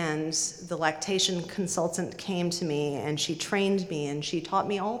 And the lactation consultant came to me, and she trained me, and she taught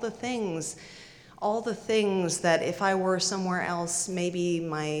me all the things that if I were somewhere else, maybe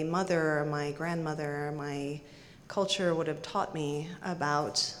my mother or my grandmother or my culture would have taught me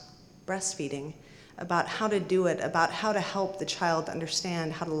about breastfeeding, about how to do it, about how to help the child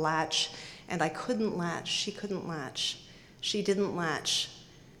understand how to latch. And I couldn't latch. She couldn't latch. She didn't latch.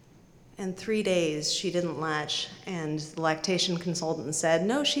 In 3 days, she didn't latch, and the lactation consultant said,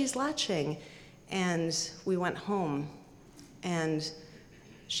 no, she's latching. And we went home, and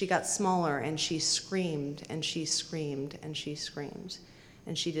she got smaller, and she screamed, and she screamed, and she screamed.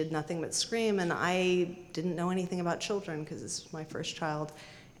 And she did nothing but scream, and I didn't know anything about children because this was my first child.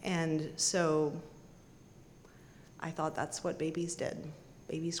 And so I thought that's what babies did.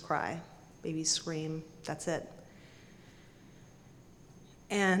 Babies cry, babies scream, that's it.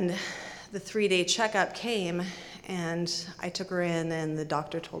 And the 3-day checkup came, and I took her in, and the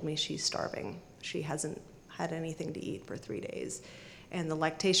doctor told me she's starving. She hasn't had anything to eat for 3 days. And the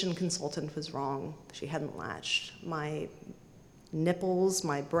lactation consultant was wrong. She hadn't latched. My nipples,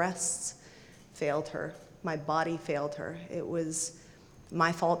 my breasts failed her. My body failed her. It was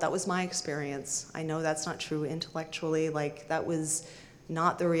my fault. That was my experience. I know that's not true intellectually. That was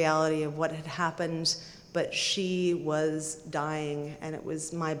not the reality of what had happened. But she was dying, and it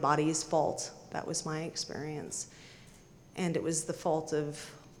was my body's fault. That was my experience. And it was the fault of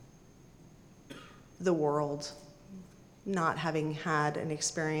the world not having had an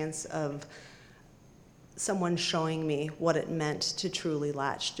experience of someone showing me what it meant to truly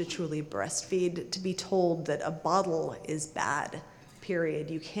latch, to truly breastfeed, to be told that a bottle is bad, period.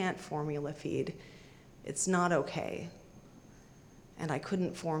 You can't formula feed. It's not okay. And I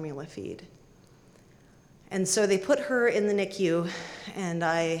couldn't formula feed. And so they put her in the NICU, and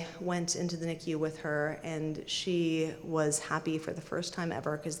I went into the NICU with her, and she was happy for the first time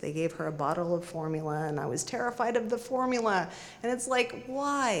ever because they gave her a bottle of formula, and I was terrified of the formula. And it's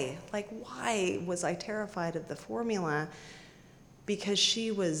why? Why was I terrified of the formula? Because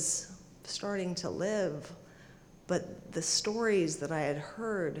she was starting to live. But the stories that I had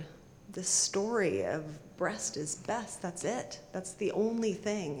heard, the story of breast is best, that's it. That's the only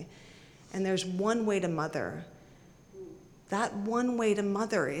thing. And there's one way to mother. That one way to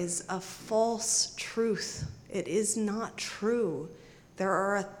mother is a false truth. It is not true. There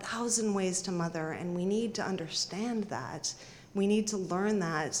are 1,000 ways to mother, and we need to understand that. We need to learn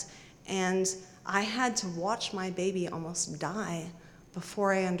that. And I had to watch my baby almost die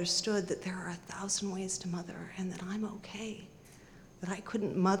before I understood that there are 1,000 ways to mother, and that I'm okay. That I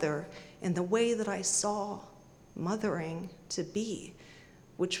couldn't mother in the way that I saw mothering to be,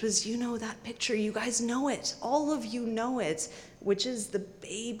 which was, that picture, you guys know it, all of you know it, which is the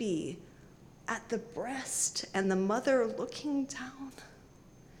baby at the breast and the mother looking down.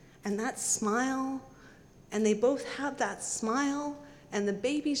 And that smile, and they both have that smile, and the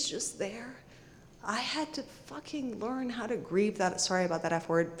baby's just there. I had to fucking learn how to grieve that. Sorry about that F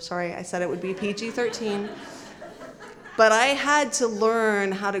word. Sorry, I said it would be PG-13. But I had to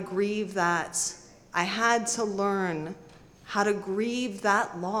learn how to grieve that. I had to learn how to grieve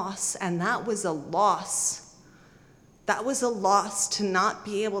that loss, and that was a loss. That was a loss to not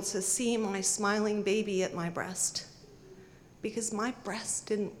be able to see my smiling baby at my breast, because my breast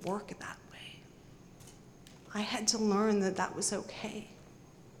didn't work that way. I had to learn that that was okay.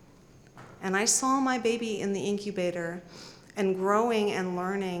 And I saw my baby in the incubator and growing and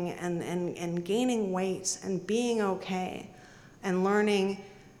learning and gaining weight and being okay and learning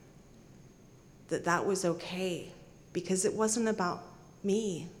that that was okay. because it wasn't about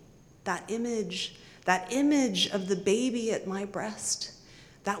me. That image of the baby at my breast,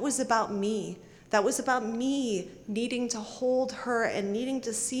 that was about me. That was about me needing to hold her and needing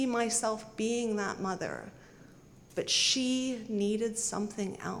to see myself being that mother. But she needed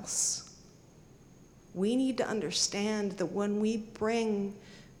something else. We need to understand that when we bring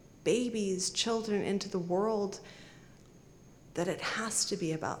babies, children into the world, that it has to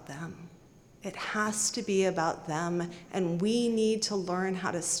be about them. It has to be about them, and we need to learn how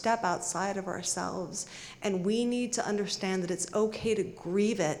to step outside of ourselves, and we need to understand that it's okay to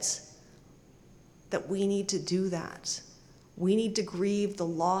grieve it, that we need to do that. We need to grieve the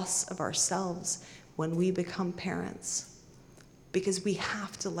loss of ourselves when we become parents, because we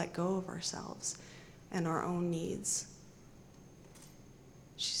have to let go of ourselves and our own needs.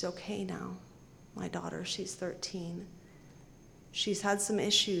 She's okay now. My daughter, she's 13. She's had some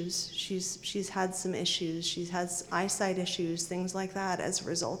issues. She's had some issues. She's had eyesight issues, things like that, as a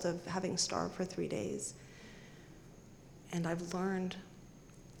result of having starved for 3 days. And I've learned,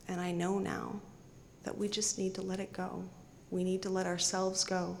 and I know now, that we just need to let it go. We need to let ourselves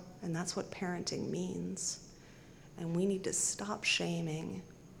go, and that's what parenting means. And we need to stop shaming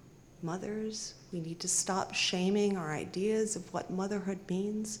mothers. We need to stop shaming our ideas of what motherhood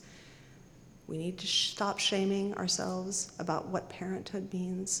means. We need to stop shaming ourselves about what parenthood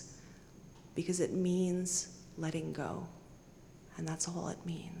means, because it means letting go, and that's all it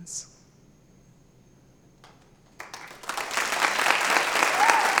means.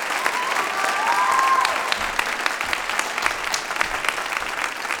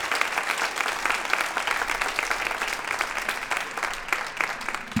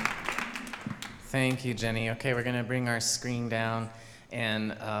 Thank you, Jenny. Okay, we're gonna bring our screen down,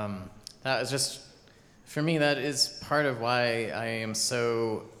 and that was just, for me, that is part of why I am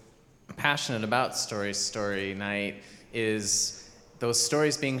so passionate about Story Night, is those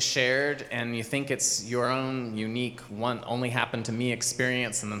stories being shared, and you think it's your own unique one, only happened to me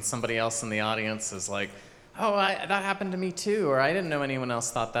experience, and then somebody else in the audience is like, oh, that happened to me too, or I didn't know anyone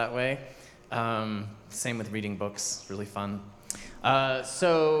else thought that way. Same with reading books, really fun.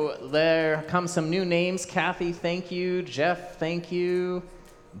 So there come some new names. Kathy, thank you. Jeff, thank you.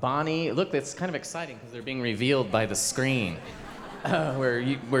 Bonnie, look, it's kind of exciting because they're being revealed by the screen.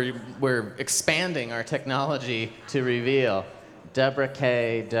 We're expanding our technology to reveal. Deborah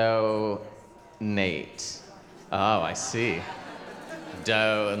K. Donate. Oh, I see.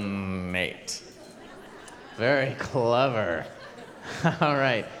 Donate. Very clever. All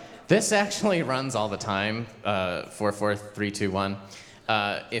right. This actually runs all the time, 44321.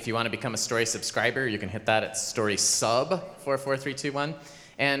 If you want to become a Story subscriber, you can hit that at Story Sub 44321.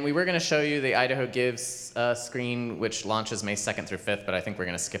 And we were going to show you the Idaho Gives screen, which launches May 2nd through 5th, but I think we're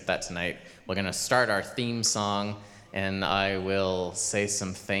going to skip that tonight. We're going to start our theme song, and I will say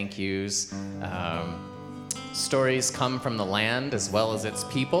some thank yous. Stories come from the land as well as its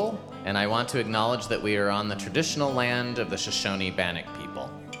people, and I want to acknowledge that we are on the traditional land of the Shoshone-Bannock people.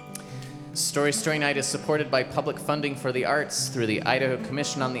 Story Night is supported by public funding for the arts through the Idaho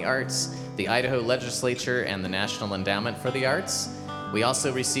Commission on the Arts, the Idaho Legislature, and the National Endowment for the Arts. We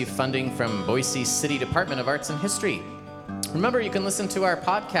also receive funding from Boise City Department of Arts and History. Remember, you can listen to our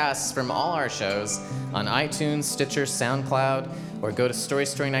podcasts from all our shows on iTunes, Stitcher, SoundCloud, or go to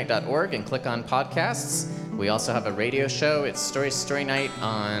storystorynight.org and click on podcasts. We also have a radio show. It's Story Night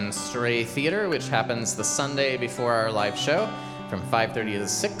on Story Theater, which happens the Sunday before our live show, from 5:30 to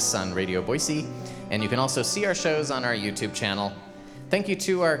 6 on Radio Boise. And you can also see our shows on our YouTube channel. Thank you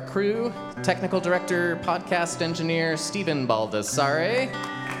to our crew, technical director, podcast engineer, Stephen Baldassare.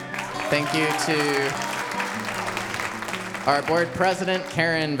 Thank you to our board president,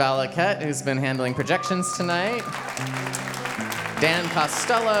 Karen Valaket, who's been handling projections tonight. Dan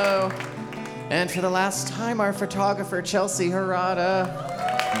Costello. And for the last time, our photographer, Chelsea Harada.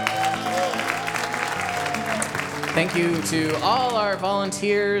 Thank you to all our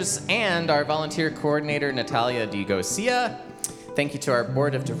volunteers and our volunteer coordinator, Natalia DiGosia. Thank you to our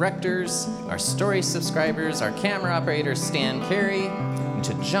board of directors, our Story subscribers, our camera operator, Stan Carey, and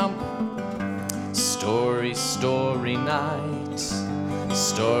to Jump. Story night.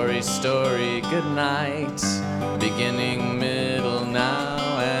 Story, good night. Beginning, middle, now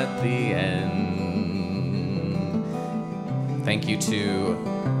at the end. Thank you to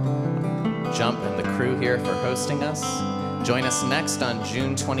Jump and the crew here for hosting us. Join us next on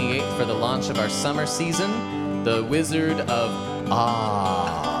June 28th for the launch of our summer season, The Wizard of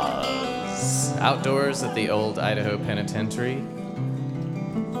Oz, outdoors at the old Idaho Penitentiary.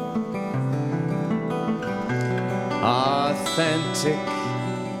 Authentic,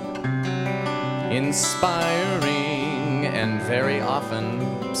 inspiring, and very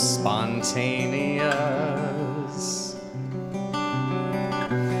often spontaneous.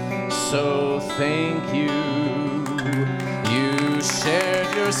 So thank you. You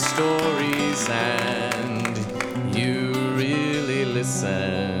shared your stories and you really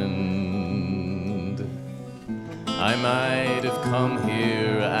listened. I might have come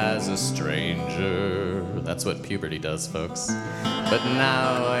here as a stranger. That's what puberty does, folks. But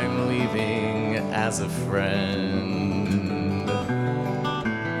now I'm leaving as a friend.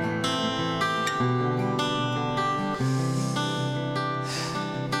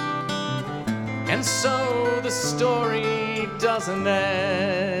 And so the story doesn't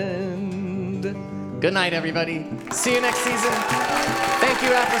end. Good night, everybody. See you next season. Thank you,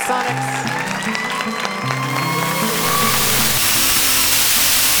 Afrosonics.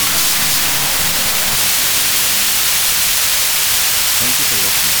 Thank you for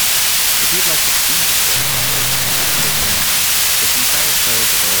listening. If you'd like to see the show, this entire show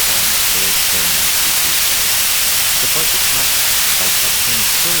is available on the Story Story Night YouTube channel. Support the podcast by publishing a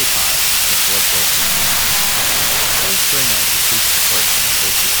story pod on the Board Book Network. Story Story Night.